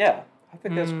right. Yeah, I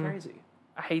think that's crazy.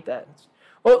 I hate that.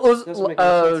 Well, it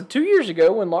was 2 years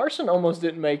ago when Larson almost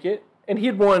didn't make it, and he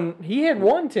had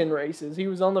won 10 races. He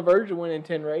was on the verge of winning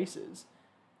 10 races.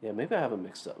 Yeah, maybe I have them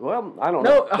mixed up. Well, I don't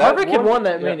know. No, Harvick had won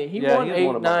that many. He won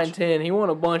 8, 9, bunch. 10. He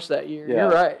won a bunch that year. Yeah. You're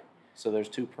right. So there's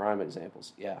 2 prime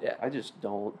examples. Yeah. I just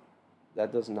don't.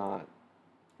 That does not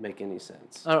make any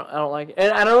sense. I don't like it.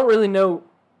 And I don't really know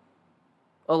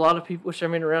a lot of people, which I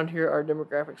mean around here our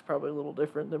demographics probably a little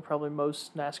different than probably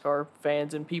most NASCAR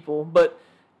fans and people, but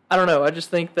I don't know. I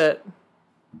just think that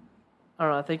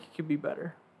I think it could be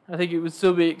better. I think it would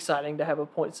still be exciting to have a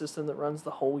point system that runs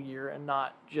the whole year and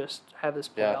not just have this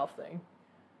playoff thing.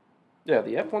 Yeah,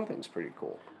 the F1 thing's pretty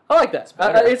cool. I like that.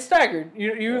 It's staggered.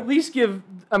 You at least give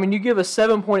a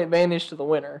 7-point advantage to the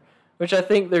winner, which I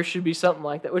think there should be something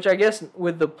like that, which I guess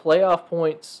with the playoff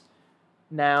points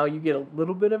now you get a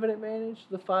little bit of an advantage,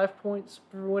 the 5 points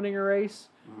for winning a race,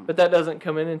 but that doesn't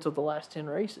come in until the last 10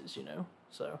 races,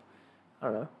 So, I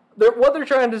don't know. What they're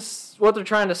trying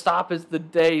to stop is the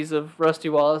days of Rusty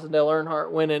Wallace and Dale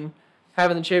Earnhardt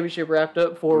having the championship wrapped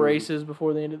up 4 races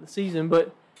before the end of the season,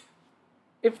 but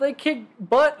if they kicked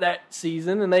butt that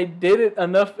season and they did it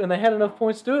enough and they had enough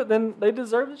points to do it, then they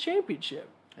deserve the championship.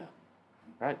 Yeah.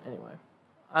 Right. Anyway,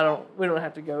 we don't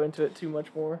have to go into it too much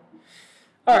more.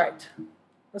 All right.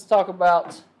 Let's talk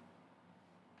about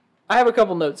I have a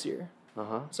couple notes here.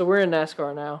 So we're in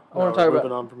NASCAR now. I want to talk about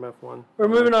moving on from F1. We're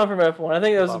moving on from F1. I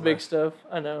think that was the big stuff.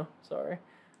 I know. Sorry.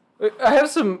 I have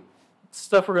some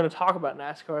stuff we're going to talk about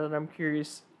NASCAR that I'm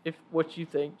curious what you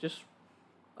think, just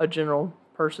a general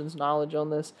person's knowledge on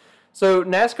this. So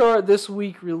NASCAR this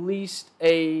week released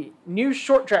a new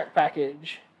short track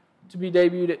package to be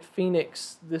debuted at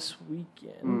Phoenix this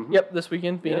weekend. Yep, this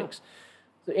weekend, Phoenix.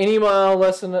 So any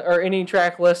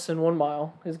track less than 1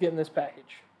 mile is getting this package.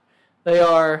 They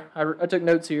are, I took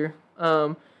notes here,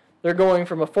 they're going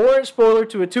from a 4-inch spoiler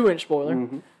to a 2-inch spoiler.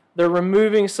 They're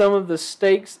removing some of the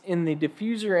stakes in the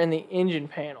diffuser and the engine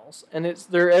panels, and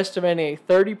they're estimating a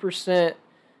 30%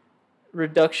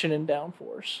 reduction in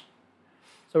downforce.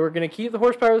 So we're going to keep the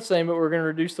horsepower the same, but we're going to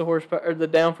reduce the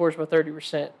downforce by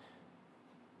 30%.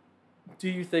 Do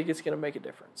you think it's going to make a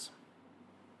difference?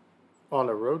 On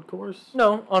a road course?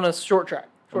 No, on a short track.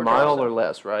 A mile or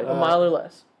less, right? A mile or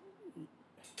less.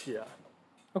 Yeah.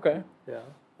 Okay. Yeah.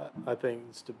 I think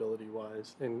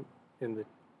stability-wise, in the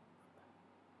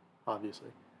obviously,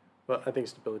 but I think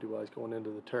stability-wise going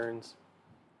into the turns,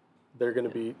 they're going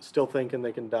to be still thinking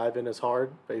they can dive in as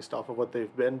hard based off of what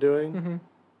they've been doing,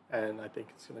 and I think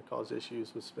it's going to cause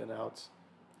issues with spin outs,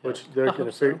 which they're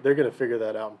going to figure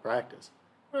that out in practice.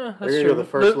 They're going to go the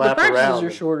first lap around. The practices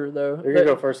are shorter though. They're going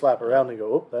to go first lap around and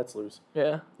go, oh, that's loose.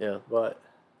 Yeah. Yeah. But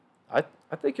I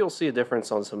think you'll see a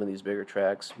difference on some of these bigger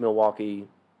tracks. Milwaukee,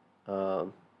 I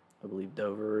believe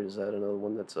Dover, is that another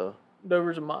one that's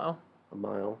Dover's a mile. A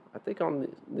mile. I think on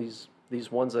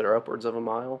these ones that are upwards of a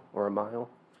mile or a mile.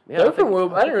 Yeah, Dover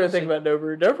will. I didn't really think about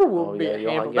Dover. Dover will be a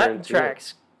handful. That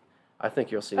tracks. I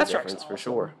think you'll see a difference for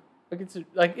sure.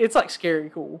 It's like scary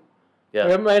cool. Yeah.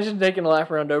 Like, imagine taking a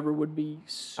lap around Dover would be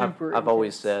super. I've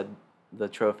always said the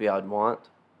trophy I'd want,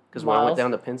 because when I went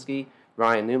down to Penske,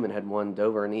 Ryan Newman had won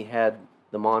Dover and he had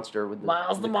the monster with the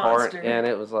monster, and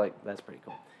it was like, that's pretty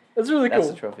cool. That's really cool.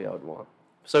 That's the trophy I would want.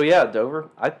 So yeah, Dover,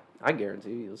 I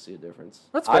guarantee you'll see a difference.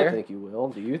 That's fair. I think you will.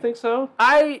 Do you think so?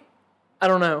 I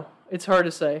don't know. It's hard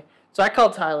to say. So I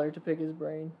called Tyler to pick his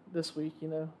brain this week,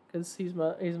 because he's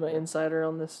my insider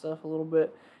on this stuff a little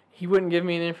bit. He wouldn't give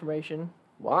me any information.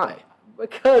 Why?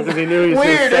 Because he knew he was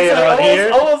going to say it out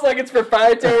here. Almost like it's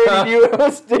proprietary and you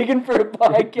was digging for a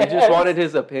podcast. You just wanted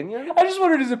his opinion? I just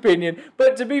wanted his opinion.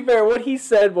 But to be fair, what he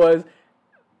said was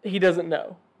he doesn't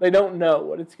know. They don't know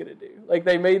what it's going to do. Like,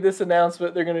 they made this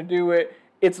announcement, they're going to do it.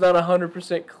 It's not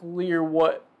 100% clear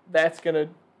what that's going to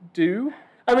do.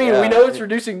 I mean, we know it's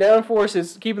reducing downforce,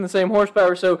 it's keeping the same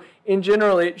horsepower, so in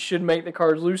general it should make the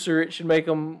cars looser, it should make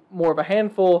them more of a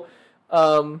handful.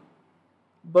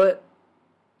 But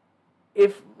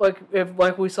if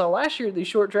we saw last year at these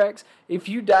short tracks, if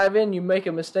you dive in, you make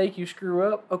a mistake, you screw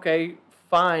up, okay,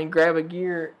 fine, grab a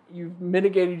gear, you've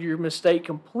mitigated your mistake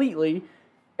completely,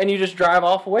 and you just drive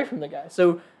off away from the guy.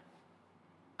 So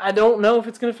I don't know if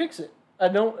it's going to fix it. I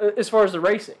don't, as far as the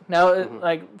racing. Now,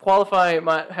 qualifying it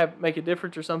might make a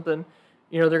difference or something.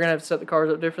 They're going to have to set the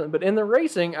cars up differently. But in the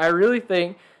racing, I really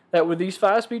think that with these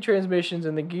 5-speed transmissions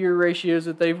and the gear ratios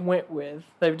that they've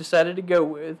decided to go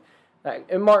with,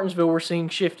 in Martinsville we're seeing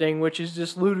shifting, which is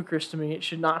just ludicrous to me. It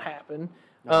should not happen.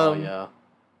 Yeah.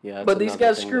 But these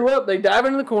guys screw up. They dive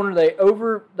into the corner. They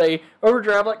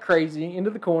overdrive like crazy into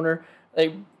the corner.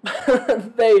 They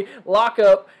they lock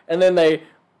up, and then they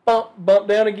bump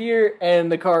down a gear,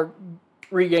 and the car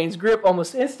regains grip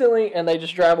almost instantly, and they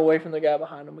just drive away from the guy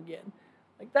behind them again.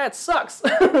 Like, that sucks.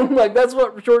 Like, that's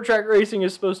what short track racing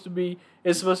is supposed to be.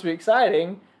 It's supposed to be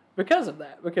exciting because of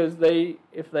that. Because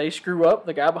if they screw up,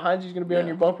 the guy behind you is going to be on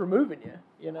your bumper moving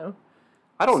you.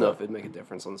 I don't know if it'd make a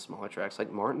difference on the smaller tracks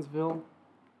like Martinsville.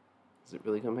 Is it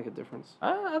really going to make a difference?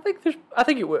 I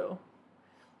think it will.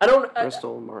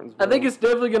 Bristol, Martinsville. I think it's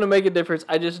definitely going to make a difference.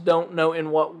 I just don't know in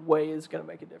what way it's going to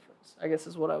make a difference. I guess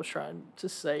is what I was trying to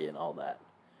say and all that.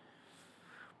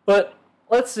 But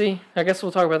let's see. I guess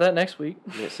we'll talk about that next week.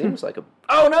 It seems like a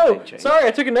oh, no. Sorry, I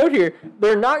took a note here.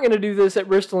 They're not going to do this at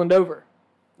Bristol and Dover.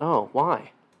 Oh,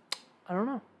 why? I don't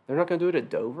know. They're not going to do it at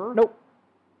Dover? Nope.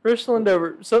 Bristol and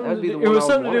Dover. It was something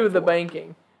to do with the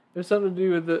banking. It was something to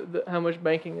do with the how much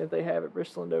banking that they have at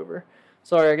Bristol and Dover.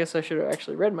 Sorry, I guess I should have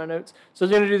actually read my notes. So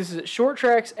they're going to do this at short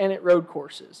tracks and at road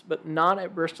courses, but not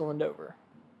at Bristol and Dover.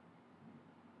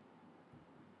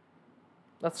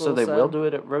 That's so they will do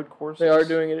it at road courses? They are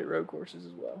doing it at road courses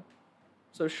as well.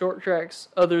 So short tracks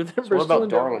other than Bristol what about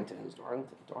and Darlington? Dover.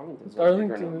 Darlington's not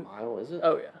bigger than a mile, is it?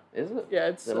 Oh, yeah. Is it? Yeah,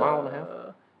 it's a mile and a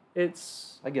half?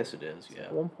 It's... I guess it is, yeah.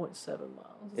 1.7 miles.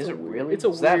 Is it really? It's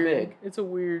that big? It's a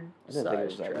weird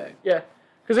size track. Big. Yeah.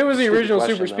 Because it was the original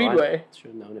super speedway. I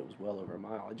should have known it was well over a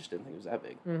mile. I just didn't think it was that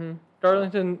big. Mm-hmm.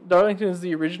 Darlington is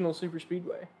the original super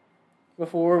speedway.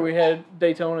 Before we had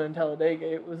Daytona and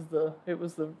Talladega, it was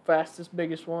the fastest,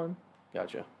 biggest one.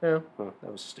 Gotcha. Yeah. Huh,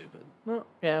 that was stupid. No,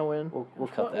 yeah, I win. We'll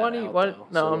cut that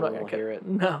out. No, I'm not gonna hear it.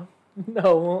 No,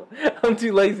 I'm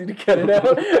too lazy to cut it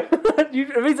out.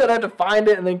 It means I'd have to find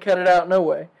it and then cut it out. No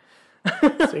way.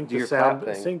 Sync the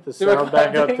sound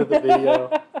back up to the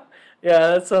video. Yeah,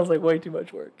 that sounds like way too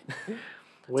much work.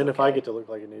 If I get to look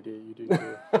like an idiot, you do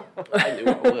too. I knew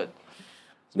I would.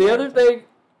 The other thing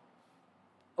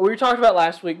we talked about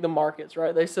last week, the markets,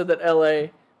 right? They said that LA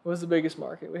was the biggest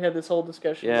market. We had this whole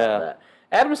discussion about that.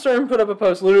 Adam Stern put up a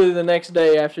post literally the next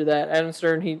day after that. Adam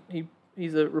Stern,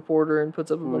 he's a reporter and puts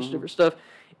up a bunch of different stuff.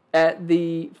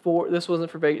 This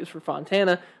wasn't for Vegas, for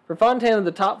Fontana. For Fontana,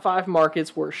 the top 5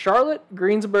 markets were Charlotte,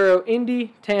 Greensboro,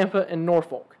 Indy, Tampa, and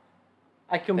Norfolk.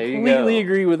 I completely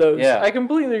agree with those. Yeah. I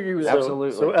completely agree with those.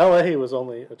 Absolutely. So L.A. was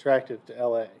only attractive to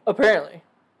L.A. Apparently.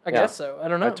 I guess so. I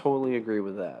don't know. I totally agree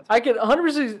with that. I could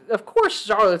 100%. Of course,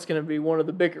 Charlotte's going to be one of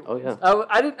the bigger ones. Oh, yeah.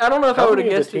 I don't know if I would have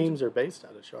guessed the teams are based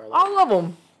out of Charlotte? All of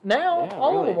them. Now,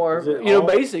 all of them are.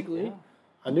 Basically. Yeah.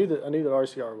 I knew that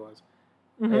RCR was.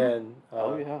 Mm-hmm. And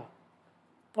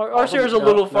RCR is a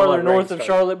little farther north of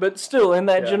Charlotte, but still in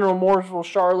that general Mooresville,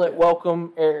 Charlotte,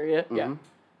 welcome area. Mm-hmm. Yeah.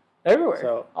 Everywhere.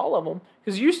 So, all of them.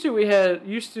 Because used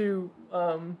to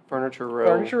Furniture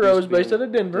Row is based out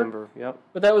of Denver. Yep.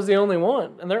 But that was the only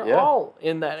one, and they're all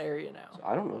in that area now. So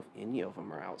I don't know if any of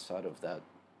them are outside of that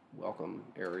welcome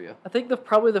area. I think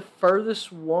probably the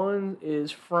furthest one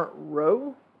is Front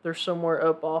Row. They're somewhere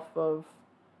up off of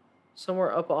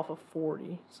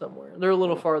 40 somewhere. They're a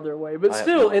little farther away, but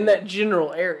still in that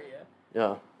general area.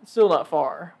 Yeah. Still not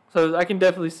far. So I can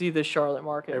definitely see the Charlotte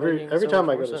market. Every time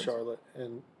I go to Charlotte,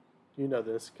 and you know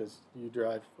this because you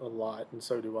drive a lot, and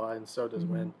so do I, and so does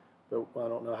Wynn. But I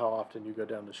don't know how often you go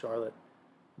down to Charlotte.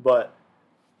 But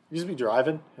you just be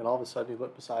driving, and all of a sudden you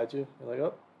look beside you, and like,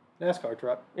 oh, NASCAR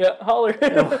truck. Yeah, holler.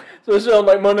 So it's on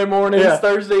like Monday mornings,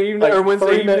 Thursday evening, or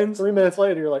Wednesday evenings. 3 minutes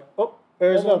later, you're like, oh,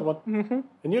 there's another one. Mm-hmm.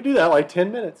 And you do that like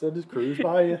 10 minutes. They'll just cruise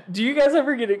by you. Do you guys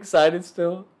ever get excited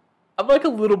still? I'm like a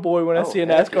little boy when I see a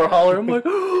NASCAR hauler. I'm like,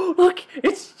 oh, look,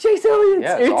 it's Chase Elliott's.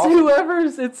 Yeah, it's awesome.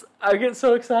 Whoever's. I get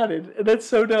so excited. And that's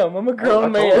so dumb. I'm a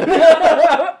grown man.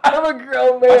 I'm a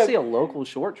grown man. I see a local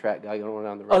short track guy going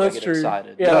down the road. Oh, that's I get true.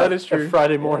 excited. Yeah, that is true.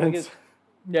 Friday mornings.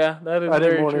 Yeah, that is Friday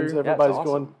very mornings, true. everybody's awesome.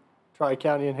 going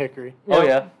Tri-County and Hickory. Yeah. Oh,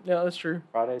 yeah. Yeah, that's true.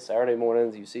 Friday, Saturday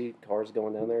mornings, you see cars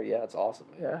going down there. Yeah, it's awesome.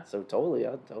 Man. Yeah. So totally,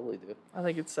 I totally do. I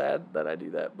think it's sad that I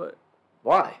do that, but...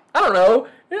 Why? I don't know.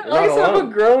 Like I said, I'm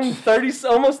a grown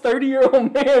almost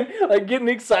 30-year-old man, like getting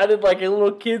excited like a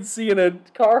little kid seeing a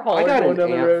car hauler going down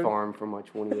the road. I got an ant farm for my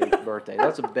 28th birthday.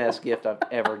 That's the best gift I've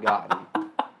ever gotten.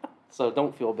 So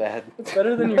don't feel bad. It's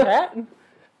better than your hat.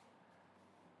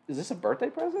 Is this a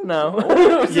birthday present? No.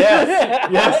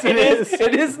 Yes, it is.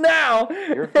 It is now.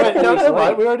 You're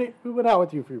We went out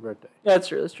with you for your birthday. That's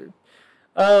true. That's true.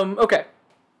 Okay.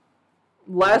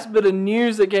 Last bit of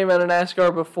news that came out of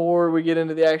NASCAR before we get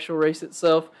into the actual race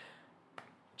itself.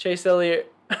 Chase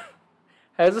Elliott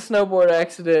has a snowboard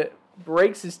accident,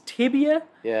 breaks his tibia,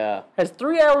 has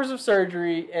 3 hours of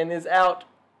surgery, and is out,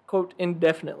 quote,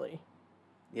 indefinitely.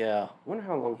 Yeah. Wonder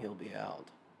how long he'll be out.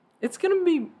 It's gonna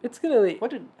be a month and a half.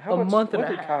 What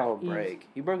did Kyle break?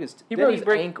 He broke his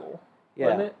ankle. Yeah.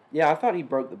 Wasn't it? Yeah, I thought he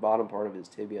broke the bottom part of his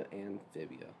tibia and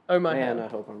fibia. Oh, my Man, God. I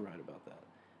hope I'm right about that.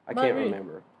 I can't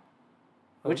remember.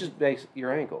 Which is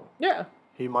your ankle. Yeah.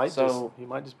 He might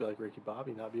just be like Ricky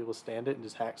Bobby, not be able to stand it and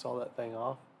just hacks all that thing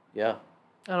off. Yeah.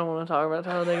 I don't want to talk about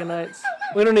Talladega Nights.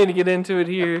 We don't need to get into it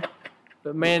here.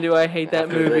 But man, do I hate that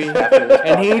movie.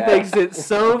 And he thinks it's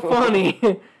so funny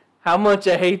how much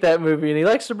I hate that movie. And he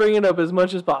likes to bring it up as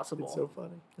much as possible. It's so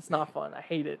funny. It's not fun. I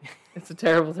hate it. It's a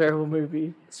terrible, terrible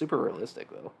movie. It's super realistic,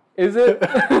 though. Is it?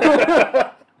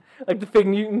 Like the Fig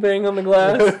Newton thing on the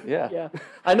glass? Yeah. Yeah.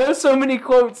 I know so many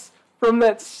quotes from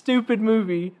that stupid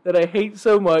movie that I hate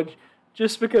so much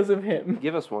just because of him.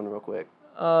 Give us one real quick.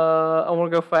 I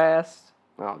want to go fast.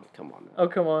 Oh, come on. Now. Oh,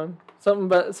 come on. Something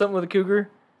with a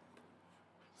cougar?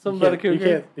 Something about a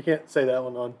cougar? You can't say that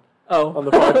one on on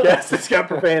the podcast. It's got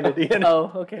profanity in it.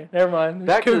 Oh, okay. Never mind.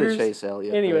 Back Cougars. to the Chase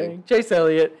Elliott Anyway, thing. Chase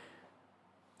Elliott.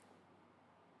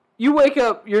 You wake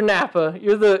up, you're Napa.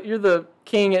 You're the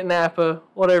king at Napa,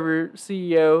 whatever,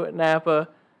 CEO at Napa.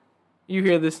 You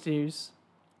hear this news.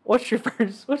 What's your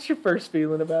first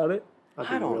feeling about it?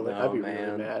 I don't know, I'd be man.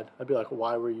 really mad. I'd be like,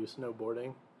 why were you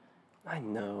snowboarding? I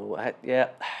know. I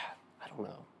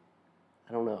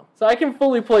don't know. So I can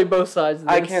fully play both sides of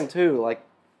this. I can too. Like,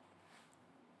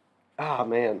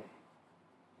 man.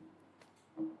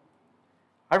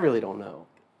 I really don't know.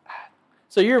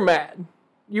 So you're mad.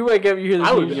 You wake up, you hear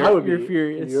this news, you're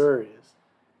furious.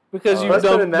 Because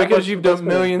you've dumped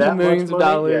millions and millions of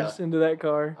dollars into that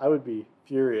car. I would be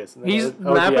furious. And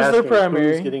Napa's their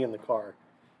primary. Who's getting in the car?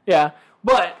 Yeah,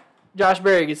 but Josh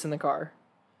Berry gets in the car.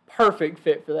 Perfect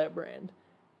fit for that brand.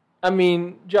 I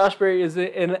mean, Josh Berry is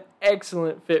an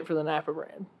excellent fit for the Napa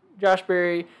brand. Josh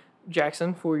Berry,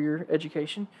 Jackson, for your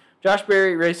education. Josh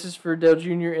Berry races for Dale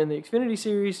Jr. in the Xfinity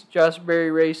Series. Josh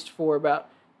Berry raced for about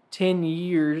 10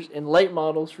 years in late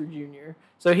models for Junior.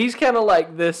 So he's kind of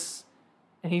like this,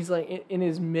 and he's like in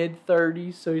his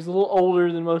mid-30s, so he's a little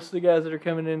older than most of the guys that are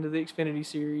coming into the Xfinity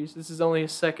Series. This is only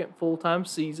his second full-time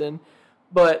season,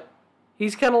 but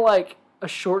he's kind of like a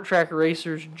short-track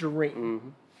racer's dream. Mm-hmm.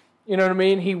 You know what I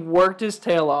mean? He worked his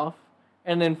tail off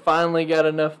and then finally got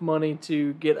enough money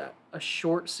to get a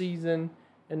short season,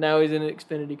 and now he's in an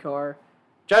Xfinity car.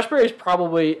 Josh Berry is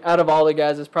probably, out of all the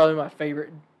guys, is probably my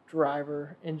favorite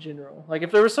driver in general. Like,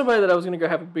 if there was somebody that I was going to go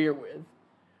have a beer with,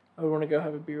 I would want to go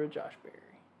have a beer with Josh Berry.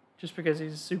 Just because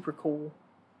he's super cool,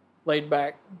 laid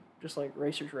back, just like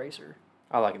racer's racer.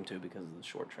 I like him too because of the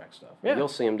short track stuff. Yeah. You'll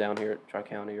see him down here at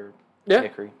Tri-County or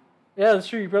Hickory. Yeah, that's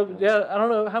true. You probably I don't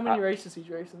know how many races he's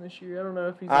racing this year. I don't know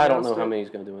if he's. I don't know how many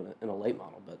he's going to do in a late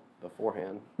model, but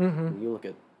beforehand, when you look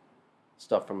at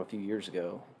stuff from a few years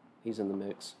ago, he's in the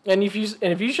mix. And if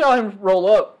you saw him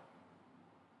roll up,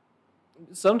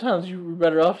 sometimes you were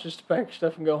better off just to pack your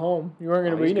stuff and go home. You weren't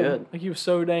going to beat him. Good. Like, he was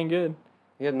so dang good.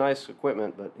 He had nice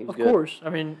equipment, but he was good. Of course. I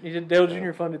mean, he did Dale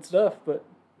Jr. funded stuff, but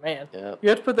man, you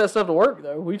have to put that stuff to work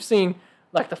though. We've seen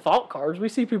like the fault cars. We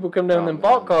see people come down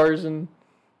fault cars and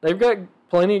they've got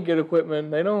plenty of good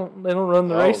equipment. They don't run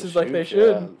the races like they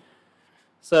should. Yeah.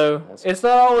 So it's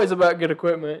not always about good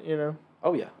equipment, you know.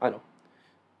 Oh yeah, I know.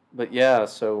 But yeah,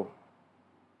 so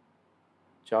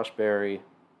Josh Berry,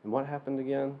 and what happened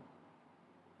again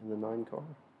in the 9 car?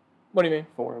 What do you mean?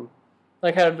 For him.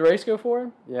 Like, how did the race go for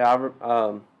him? Yeah,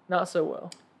 not so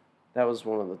well. That was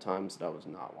one of the times that I was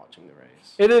not watching the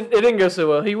race. It didn't go so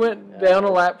well. He went down a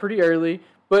lap pretty early,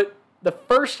 but the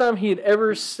first time he had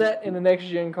ever sat in a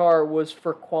next-gen car was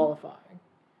for qualifying.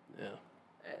 Yeah.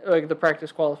 Like the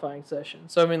practice qualifying session.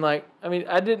 So, I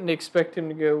didn't expect him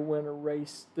to go win a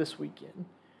race this weekend.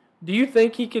 Do you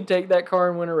think he could take that car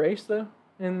and win a race, though,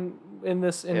 in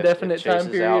this indefinite time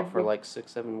period? Out for like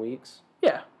 6-7 weeks?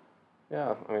 Yeah.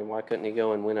 Yeah, why couldn't he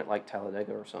go and win it like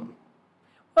Talladega or something?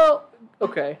 Well,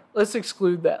 okay, let's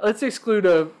exclude that. Let's exclude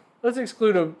a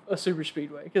super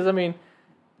speedway because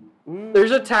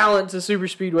there's a talent to super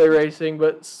speedway racing,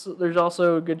 but there's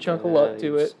also a good chunk of luck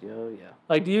to it. Yeah.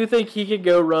 Like, do you think he could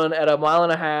go run at 1.5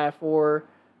 miles, or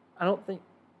I don't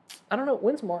know.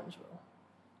 When's Martinsville?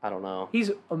 I don't know.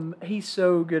 He's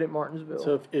so good at Martinsville.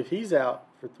 So if he's out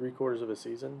for 3/4 of a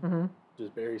season, does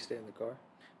Barry stay in the car?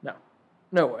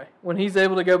 No way. When he's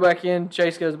able to go back in,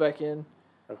 Chase goes back in.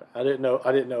 Okay. I didn't know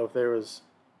if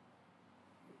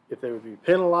they would be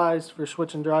penalized for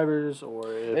switching drivers, or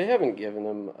if they haven't given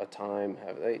them a time,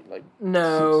 have they? Like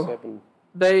no, 6-7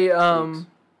 they weeks.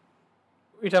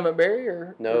 You talking about Barry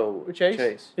or Chase?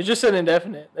 Chase. It's just an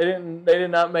indefinite. They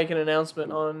did not make an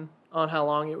announcement on how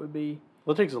long it would be.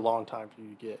 Well, it takes a long time for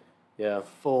you to get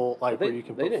full where you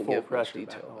can put full pressure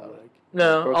back on the leg.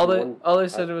 No, all they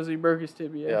said was he broke his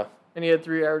tibia. Yeah. And he had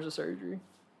 3 hours of surgery.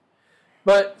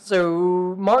 But,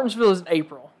 so, Martinsville is in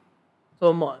April.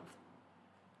 So, a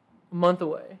month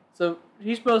away. So,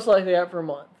 he's most likely out for a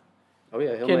month. Oh,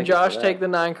 yeah. Can Josh take the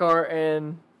 9 car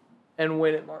and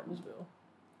win at Martinsville?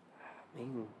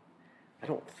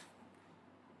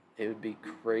 It would be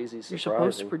crazy surprising. You're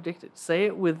supposed to predict it. Say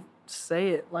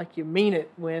it like you mean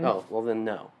it. When. Oh, well then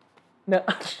no. No.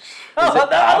 I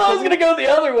thought it was going to go the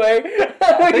other way.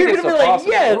 I think it's a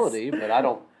possibility, but I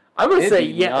don't. I'm going to say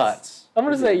yes. Nuts. I'm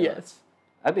going to say yes.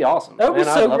 That'd be awesome. That would be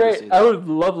so great. I would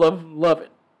love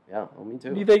it. Yeah, well, me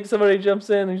too. Do you think somebody jumps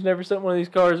in who's never sat in one of these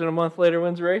cars and a month later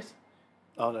wins a race?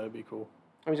 Oh, no, it'd be cool.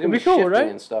 He's going to be cool, right?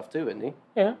 And stuff too, isn't he?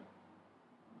 Yeah.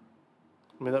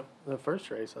 The first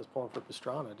race I was pulling for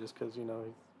Pastrana just because,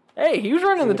 Hey, he was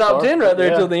running the top 10 right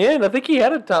there till the end. I think he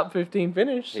had a top 15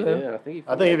 finish. So. Yeah, I think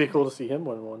it'd be cool to see him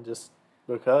win one just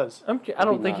because. I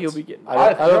don't think he'll be getting.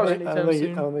 I don't think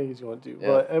he's going to,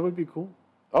 but it would be cool.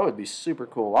 Oh, it'd be super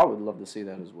cool. I would love to see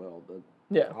that as well. But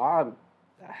yeah,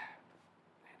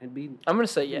 it'd be. I'm going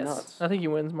to say yes. Nuts. I think he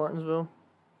wins Martinsville.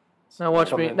 Now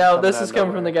watch me. Now this is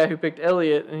coming from the guy who picked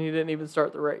Elliott, and he didn't even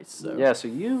start the race. So. Yeah, so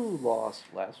you lost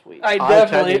last week. I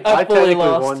fully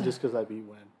lost. Won just because I beat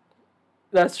Win.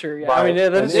 That's true. Yeah,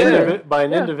 that's true. By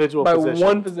an individual position. By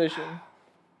one position.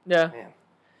 Yeah. Man.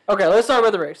 Okay, let's talk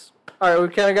about the race. All right, we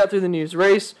kind of got through the news.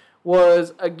 Race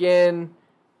was again.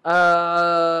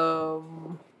 I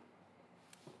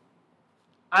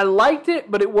liked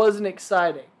it, but it wasn't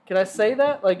exciting. Can I say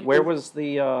that? Like, where was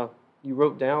the? You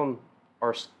wrote down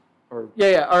our. Our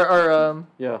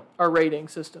rating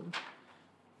system.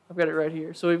 I've got it right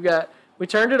here. So we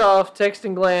turned it off, text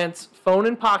and glance, phone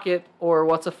in pocket, or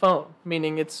what's a phone?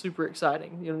 Meaning it's super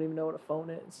exciting. You don't even know what a phone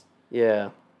is. Yeah.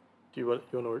 Do you want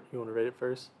to rate it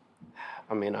first?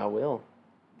 I will.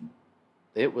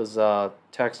 It was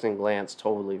text and glance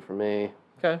totally for me.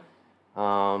 Okay.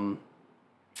 Not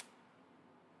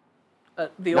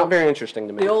very interesting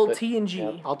to me. The old T&G.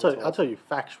 Yeah, I'll tell you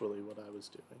factually what I was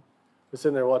doing. I was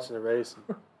sitting there watching the race,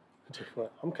 and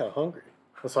I'm kind of hungry.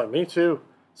 I was like, me too.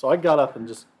 So I got up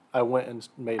and I went and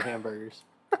made hamburgers.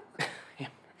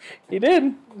 He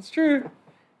did. It's true.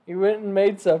 He went and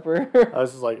made supper. I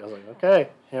was like, okay,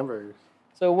 hamburgers.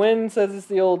 So Wynn says it's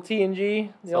the old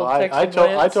TNG, the old I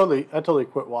glance. totally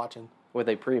quit watching. Were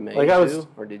they pre-made too?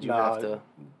 Or did you have to?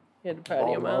 You had to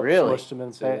patty them out. Really? Smushed them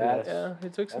in sand. Yeah,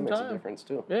 it took some time. That makes time. a difference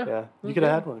too. Yeah. You could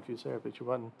have had one if you was there, but you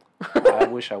wasn't. I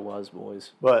wish I was,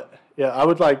 boys. But yeah, I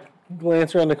would like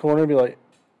glance around the corner and be like,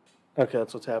 okay,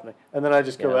 that's what's happening, and then I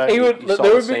just go back. There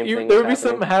would be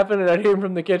something happening. I'd hear him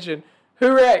from the kitchen.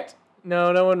 Who wrecked?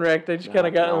 No one wrecked. They just kind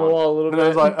of got in the wall a little bit. And I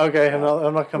was like, okay, I'm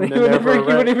not coming in there for a wreck.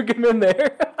 He wouldn't even come in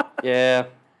there. Yeah,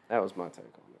 that was my take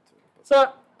on it too.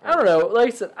 So I don't know. Like I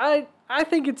said, I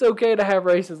think it's okay to have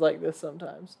races like this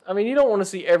sometimes. I mean, you don't want to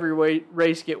see every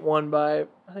race get won by.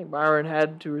 I think Byron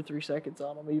had 2 or 3 seconds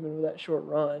on him, even with that short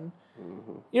run.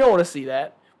 Mm-hmm. You don't want to see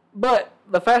that. But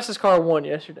the fastest car won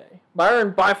yesterday.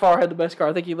 Byron by far had the best car.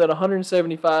 I think he led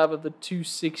 175 of the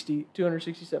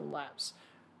 267 laps.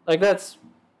 Like that's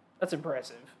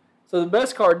impressive. So the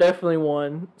best car definitely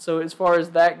won. So as far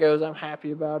as that goes, I'm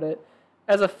happy about it.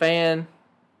 As a fan,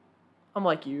 I'm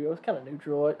like you. I was kind of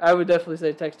neutral. I would definitely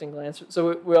say texting glance.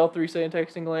 So we all three saying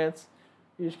texting glance.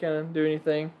 You just kind of do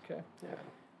anything. Okay.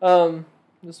 Yeah.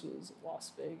 This was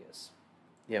Las Vegas.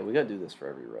 Yeah, we got to do this for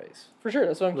every race. For sure.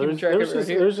 That's what I'm keeping track of right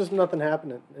here. There's just nothing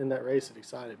happening in that race that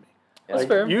excited me. That's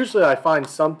fair. Usually I find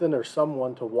something or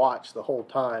someone to watch the whole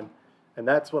time, and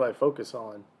that's what I focus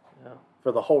on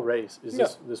for the whole race. Is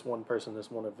this one person, this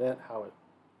one event, how it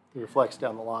reflects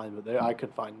down the line. But I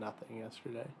could find nothing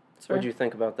yesterday. What did you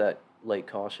think about that late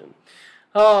caution?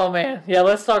 Oh, man. Yeah,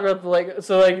 let's talk about the late.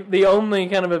 So, like, the only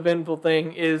kind of eventful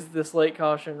thing is this late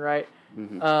caution, right?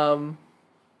 Mm-hmm. Man,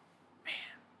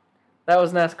 that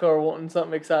was NASCAR wanting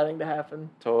something exciting to happen.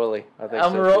 Totally. I think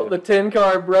so, too. The 10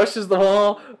 car brushes the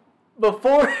wall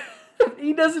before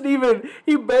he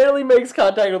barely makes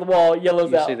contact with the wall,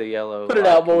 yellows out. You see the yellow. Put it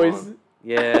out, boys.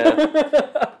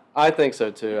 Yeah. I think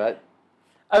so, too.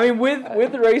 I mean,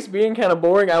 with the race being kind of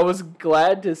boring, I was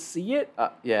glad to see it.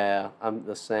 Yeah, I'm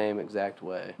the same exact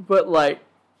way. But, like,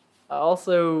 I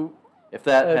also... If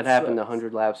that had happened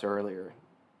 100 laps earlier,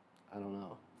 I don't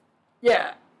know.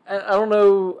 Yeah, I don't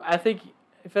know. I think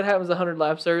if it happens 100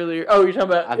 laps earlier... Oh, you're talking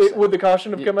about would the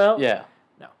caution have come out? Yeah.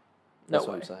 No. That's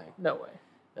what I'm saying. No way.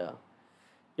 Yeah.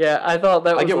 Yeah, I thought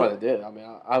that was... I get what they did. I mean,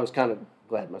 I was kind of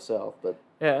glad myself, but...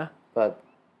 Yeah. But...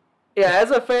 Yeah,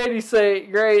 as a fan, you say,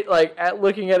 great, like,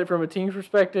 looking at it from a team's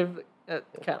perspective, it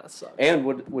kind of sucks. And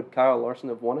would Kyle Larson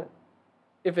have won it?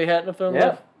 If they hadn't have thrown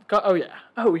the... Oh,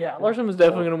 yeah. Larson was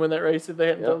definitely going to win that race if they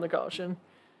hadn't thrown the caution.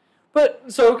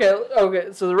 But, so,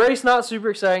 okay, so the race, not super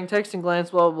exciting, text and glance,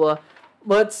 blah, blah, blah.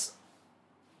 Let's...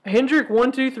 Hendrick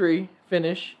 1, 2, 3,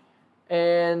 finish,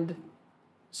 and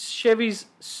Chevy's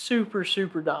super,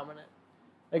 super dominant.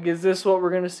 Like, is this what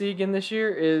we're going to see again this year?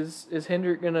 Is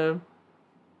Hendrick going to...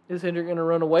 Is Hendrick going to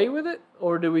run away with it?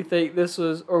 Or do we think this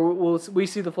was... Or will we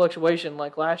see the fluctuation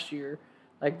like last year?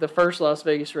 Like the first Las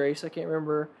Vegas race. I can't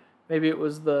remember. Maybe it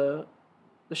was the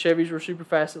Chevys were super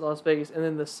fast at Las Vegas. And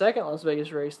then the second Las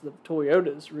Vegas race, the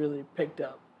Toyotas really picked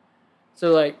up.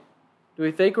 So, like, do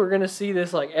we think we're going to see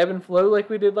this, like, ebb and flow like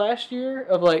we did last year?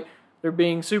 Of, like, there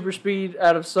being super speed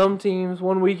out of some teams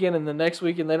one weekend and the next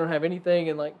weekend they don't have anything.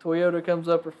 And, like, Toyota comes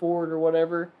up or Ford or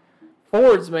whatever.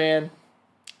 Fords, man,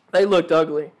 they looked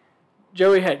ugly.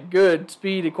 Joey had good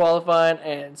speed at qualifying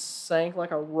and sank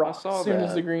like a rock as soon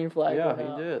as the green flag went out.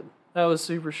 Yeah, he did. That was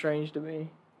super strange to me.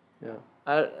 Yeah.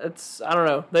 I don't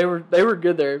know. They were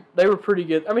good there. They were pretty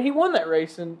good. I mean, he won that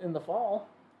race in the fall.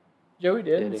 Joey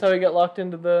did. That's how he got locked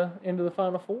into the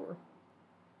Final Four.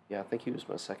 Yeah, I think he was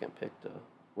my second pick to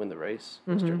win the race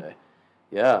yesterday.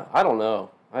 Yeah, I don't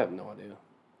know. I have no idea.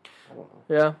 I don't know.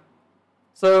 Yeah.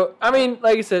 So, I mean,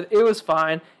 like I said, it was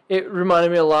fine. It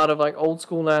reminded me a lot of, like, old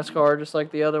school NASCAR, just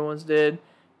like the other ones did.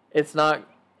 It's not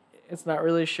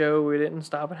really a show. We didn't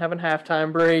stop and have a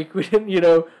halftime break. We didn't,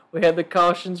 we had the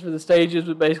cautions for the stages,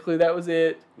 but basically that was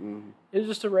it. Mm-hmm. It was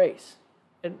just a race.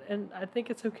 And I think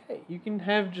it's okay. You can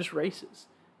have just races.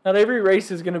 Not every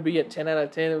race is going to be a 10 out of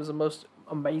 10. It was the most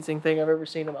amazing thing I've ever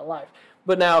seen in my life.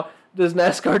 But now, does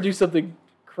NASCAR do something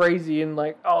crazy and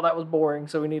like, oh, that was boring,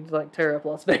 so we need to like tear up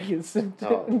Las Vegas and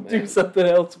do something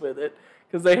else with it?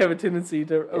 Because they have a tendency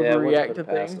to overreact to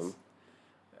things.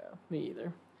 Yeah, me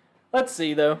either. Let's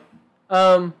see, though.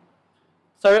 Start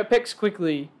at picks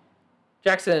quickly.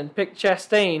 Jackson picked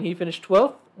Chastain. He finished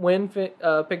 12th. Wynn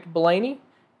picked Blaney.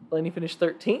 Blaney finished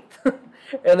 13th.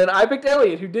 And then I picked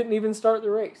Elliott, who didn't even start the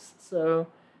race. So,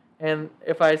 and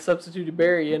if I had substituted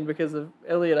Barry in because of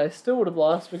Elliott, I still would have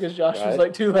lost because Josh was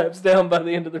like 2 laps down by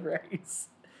the end of the race.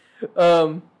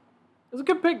 It was a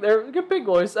good pick there. A good pick,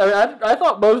 boys. I mean, I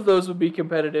thought both of those would be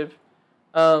competitive.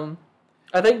 I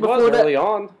think before that, early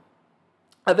on.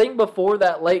 I think before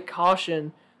that late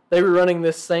caution, they were running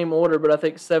this same order, but I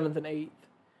think 7th and 8th.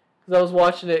 Because I was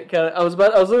watching it,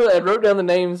 I wrote down the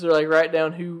names, or like write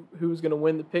down who was going to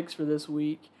win the picks for this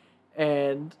week,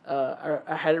 and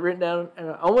I had it written down, and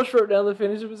I almost wrote down the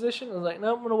finisher position. I was like,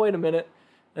 no, I'm going to wait a minute,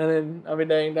 and then I'll be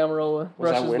dang, Damarola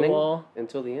rushes the wall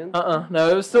until the end. No,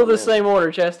 it was still the same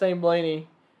order. Chastain, Blaney,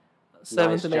 7th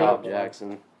nice and 8th. job,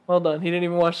 Jackson. Well done. He didn't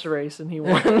even watch the race, and he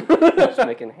won. Just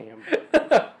making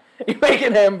hamburgers. He's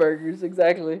making hamburgers,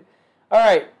 exactly. All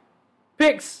right,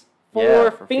 picks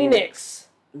for Phoenix.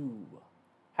 Ooh,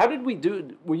 how did we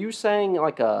do? Were you saying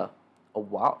like a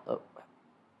wild?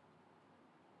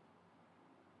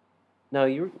 No,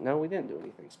 we didn't do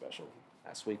anything special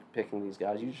last week picking these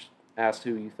guys. You just asked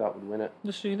who you thought would win it.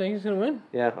 Just who you think he's gonna win?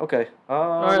 Yeah. Okay.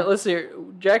 All right. Let's see.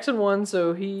 Jackson won,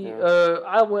 so he. Yeah.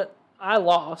 I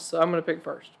lost, so I'm gonna pick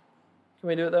first. Can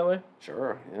we do it that way?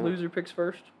 Sure. Yeah. Loser picks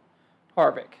first.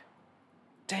 Harvick.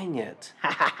 Dang it.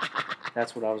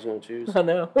 That's what I was going to choose. I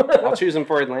know. I'll choose him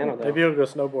for Atlanta, though. Maybe he'll go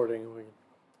snowboarding.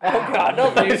 Oh, God,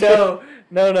 don't please.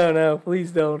 No,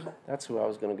 please don't. That's who I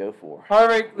was going to go for.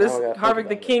 Harvick,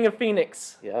 the king of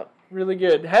Phoenix. Yep. Really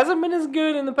good. Hasn't been as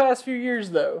good in the past few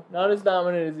years, though. Not as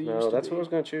dominant as he used to be. No, that's what I was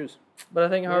going to choose. But I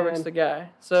think Harvick's the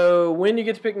guy. So when you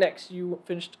get to pick next, you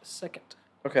finished second.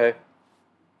 Okay.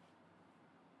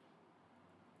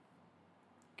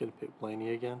 Gonna pick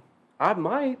Blaney again? I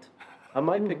might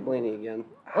pick Blaney again.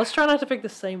 Let's try not to pick the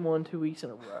same one 2 weeks in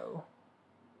a row.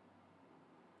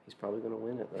 He's probably going to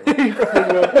win it, though.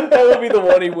 That would be the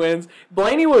one he wins.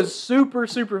 Blaney was super,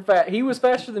 super fast. He was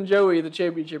faster than Joey at the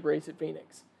championship race at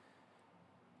Phoenix.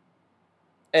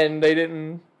 And he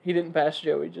didn't pass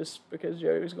Joey just because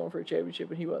Joey was going for a championship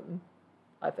and he wasn't,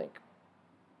 I think.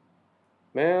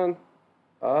 Man,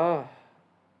 golly,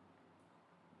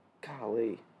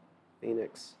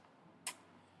 Phoenix.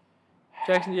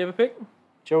 Jackson, do you have a pick?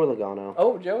 Joey Logano.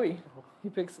 Oh, Joey. He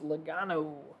picks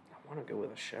Logano. I want to go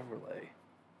with a Chevrolet,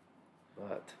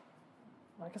 but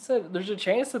like I said, there's a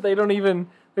chance that they don't even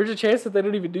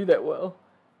do that well.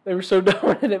 They were so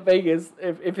dominant at Vegas.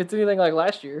 If it's anything like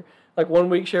last year, like 1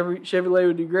 week Chevrolet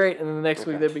would do great, and then the next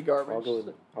week they'd be garbage. I'll go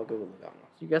with Logano.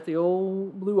 You got the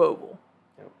old blue oval.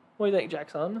 Yep. What do you think,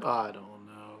 Jackson? I don't know.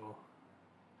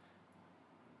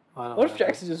 What if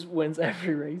Jackson just wins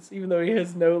every race, even though he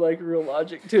has no real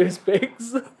logic to his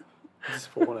picks?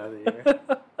 Just pull one out of the air.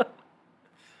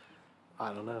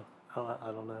 I don't know.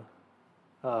 I don't know.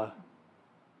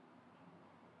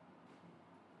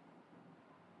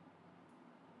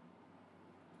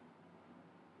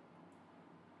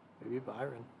 Maybe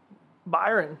Byron.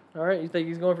 Byron. All right. You think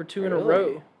he's going for two in a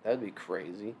row? That'd be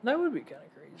crazy. That would be kind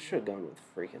of crazy. Should have gone with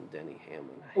freaking Denny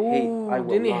Hamlin.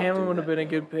 Denny Hamlin would have been a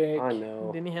good pick. I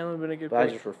know. Denny Hamlin would have been a good pick. pick.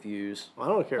 I just refuse. I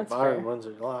don't care if Byron wins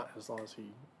a lot as long as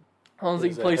he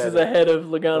places ahead of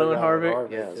Logano and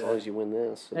Harvick. Yeah, as long as you win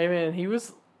this. Hey man, he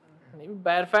was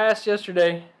bad fast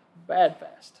yesterday. Bad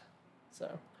fast.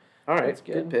 So. All right.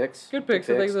 Good picks. Good picks.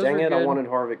 I think those Dang were it! good. I wanted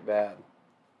Harvick bad.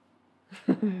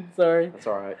 Sorry. That's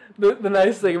all right. The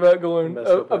nice thing about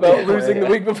about losing the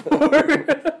week before.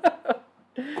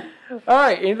 All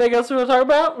right. Anything else we want to talk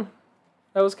about?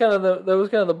 That was kind of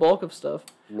the bulk of stuff.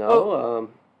 No.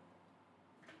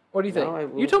 What do you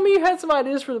think? You told me you had some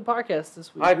ideas for the podcast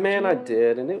this week. I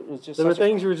did, and it was just. There were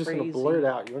things you were just going to blurt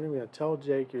out. You weren't even going to tell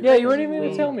Jake. Yeah, you weren't even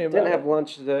going to tell me about it. Didn't have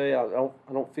lunch today. I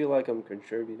don't feel like I'm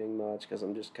contributing much because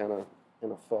I'm just kind of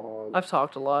in a fog. I've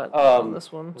talked a lot on this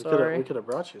one. Sorry. We could have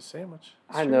brought you a sandwich.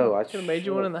 I know. I could have made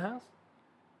you one in the house.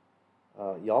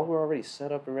 Y'all were already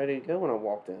set up and ready to go when I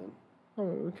walked in. I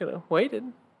mean, we could have waited.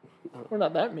 We're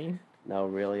not that mean. No,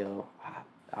 really. I don't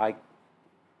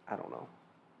know.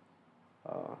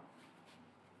 I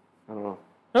don't know.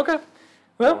 Okay.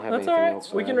 Well, that's all right.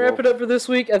 We can wrap it up for this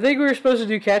week. I think we were supposed to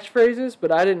do catchphrases,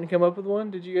 but I didn't come up with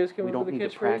one. Did you guys come up with a catchphrase? We don't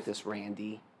need to practice,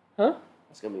 Randy. Huh?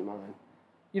 That's going to be mine.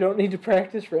 You don't need to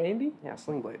practice, Randy? Yeah,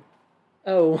 Sling Blade.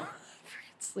 Oh,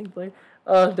 freaking Sling Blade.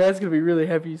 Dad's going to be really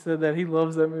happy you said that. He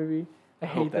loves that movie. I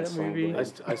hate that movie. I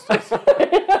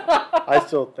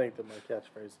still think that my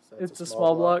catchphrase is it's a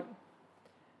small block.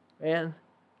 Man.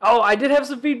 Oh, I did have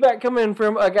some feedback come in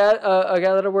from a guy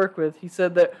that I work with. He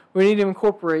said that we need to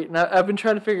incorporate, and I've been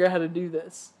trying to figure out how to do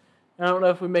this. I don't know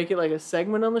if we make it like a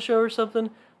segment on the show or something,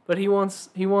 but he wants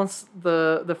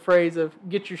the phrase of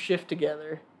 "get your shift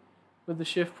together" with the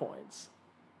shift points.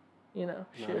 You know,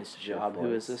 nice job.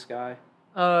 Who is this guy?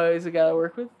 He's a guy I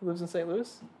work with. Lives in St.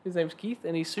 Louis. His name's Keith,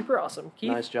 and he's super awesome.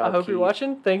 Keith, nice job, I hope Keith. You're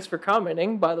watching. Thanks for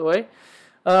commenting, by the way.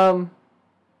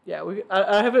 Yeah,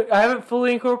 I haven't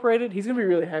fully incorporated. He's gonna be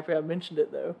really happy I mentioned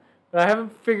it though, but I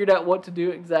haven't figured out what to do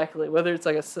exactly. Whether it's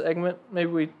like a segment,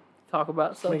 maybe we talk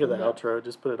about something. Think of the outro.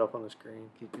 Just put it up on the screen.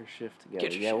 Keep your shift together.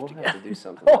 Get your shift together. Have to do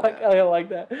something. I like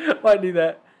that. Might do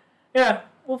that. Yeah,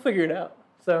 we'll figure it out.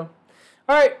 So,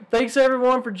 all right. Thanks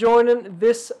everyone for joining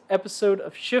this episode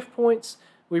of Shift Points.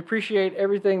 We appreciate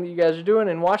everything that you guys are doing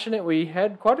and watching it. We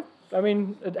had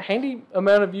a handy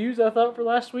amount of views, I thought, for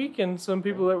last week, and some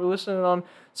people that were listening on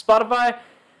Spotify.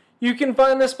 You can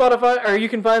find this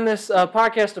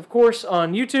podcast, of course,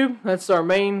 on YouTube. That's our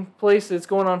main place that's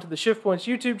going on to the Shift Points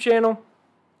YouTube channel,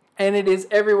 and it is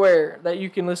everywhere that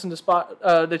you can listen to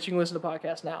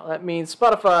podcasts now. That means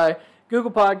Spotify,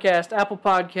 Google Podcast, Apple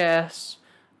Podcasts,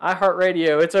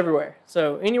 iHeartRadio. It's everywhere.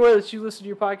 So anywhere that you listen to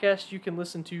your podcast, you can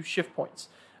listen to Shift Points.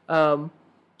 So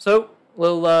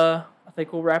I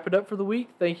think we'll wrap it up for the week.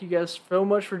 Thank you guys so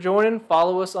much for joining.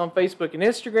 Follow us on Facebook and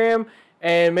Instagram.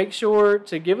 And make sure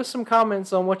to give us some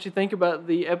comments on what you think about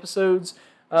the episodes.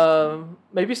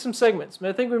 Maybe some segments.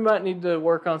 I think we might need to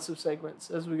work on some segments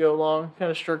as we go along,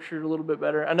 kind of structured a little bit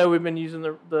better. I know we've been using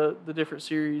the different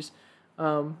series,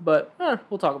 but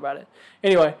we'll talk about it.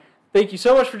 Anyway, thank you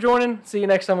so much for joining. See you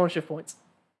next time on Shift Points.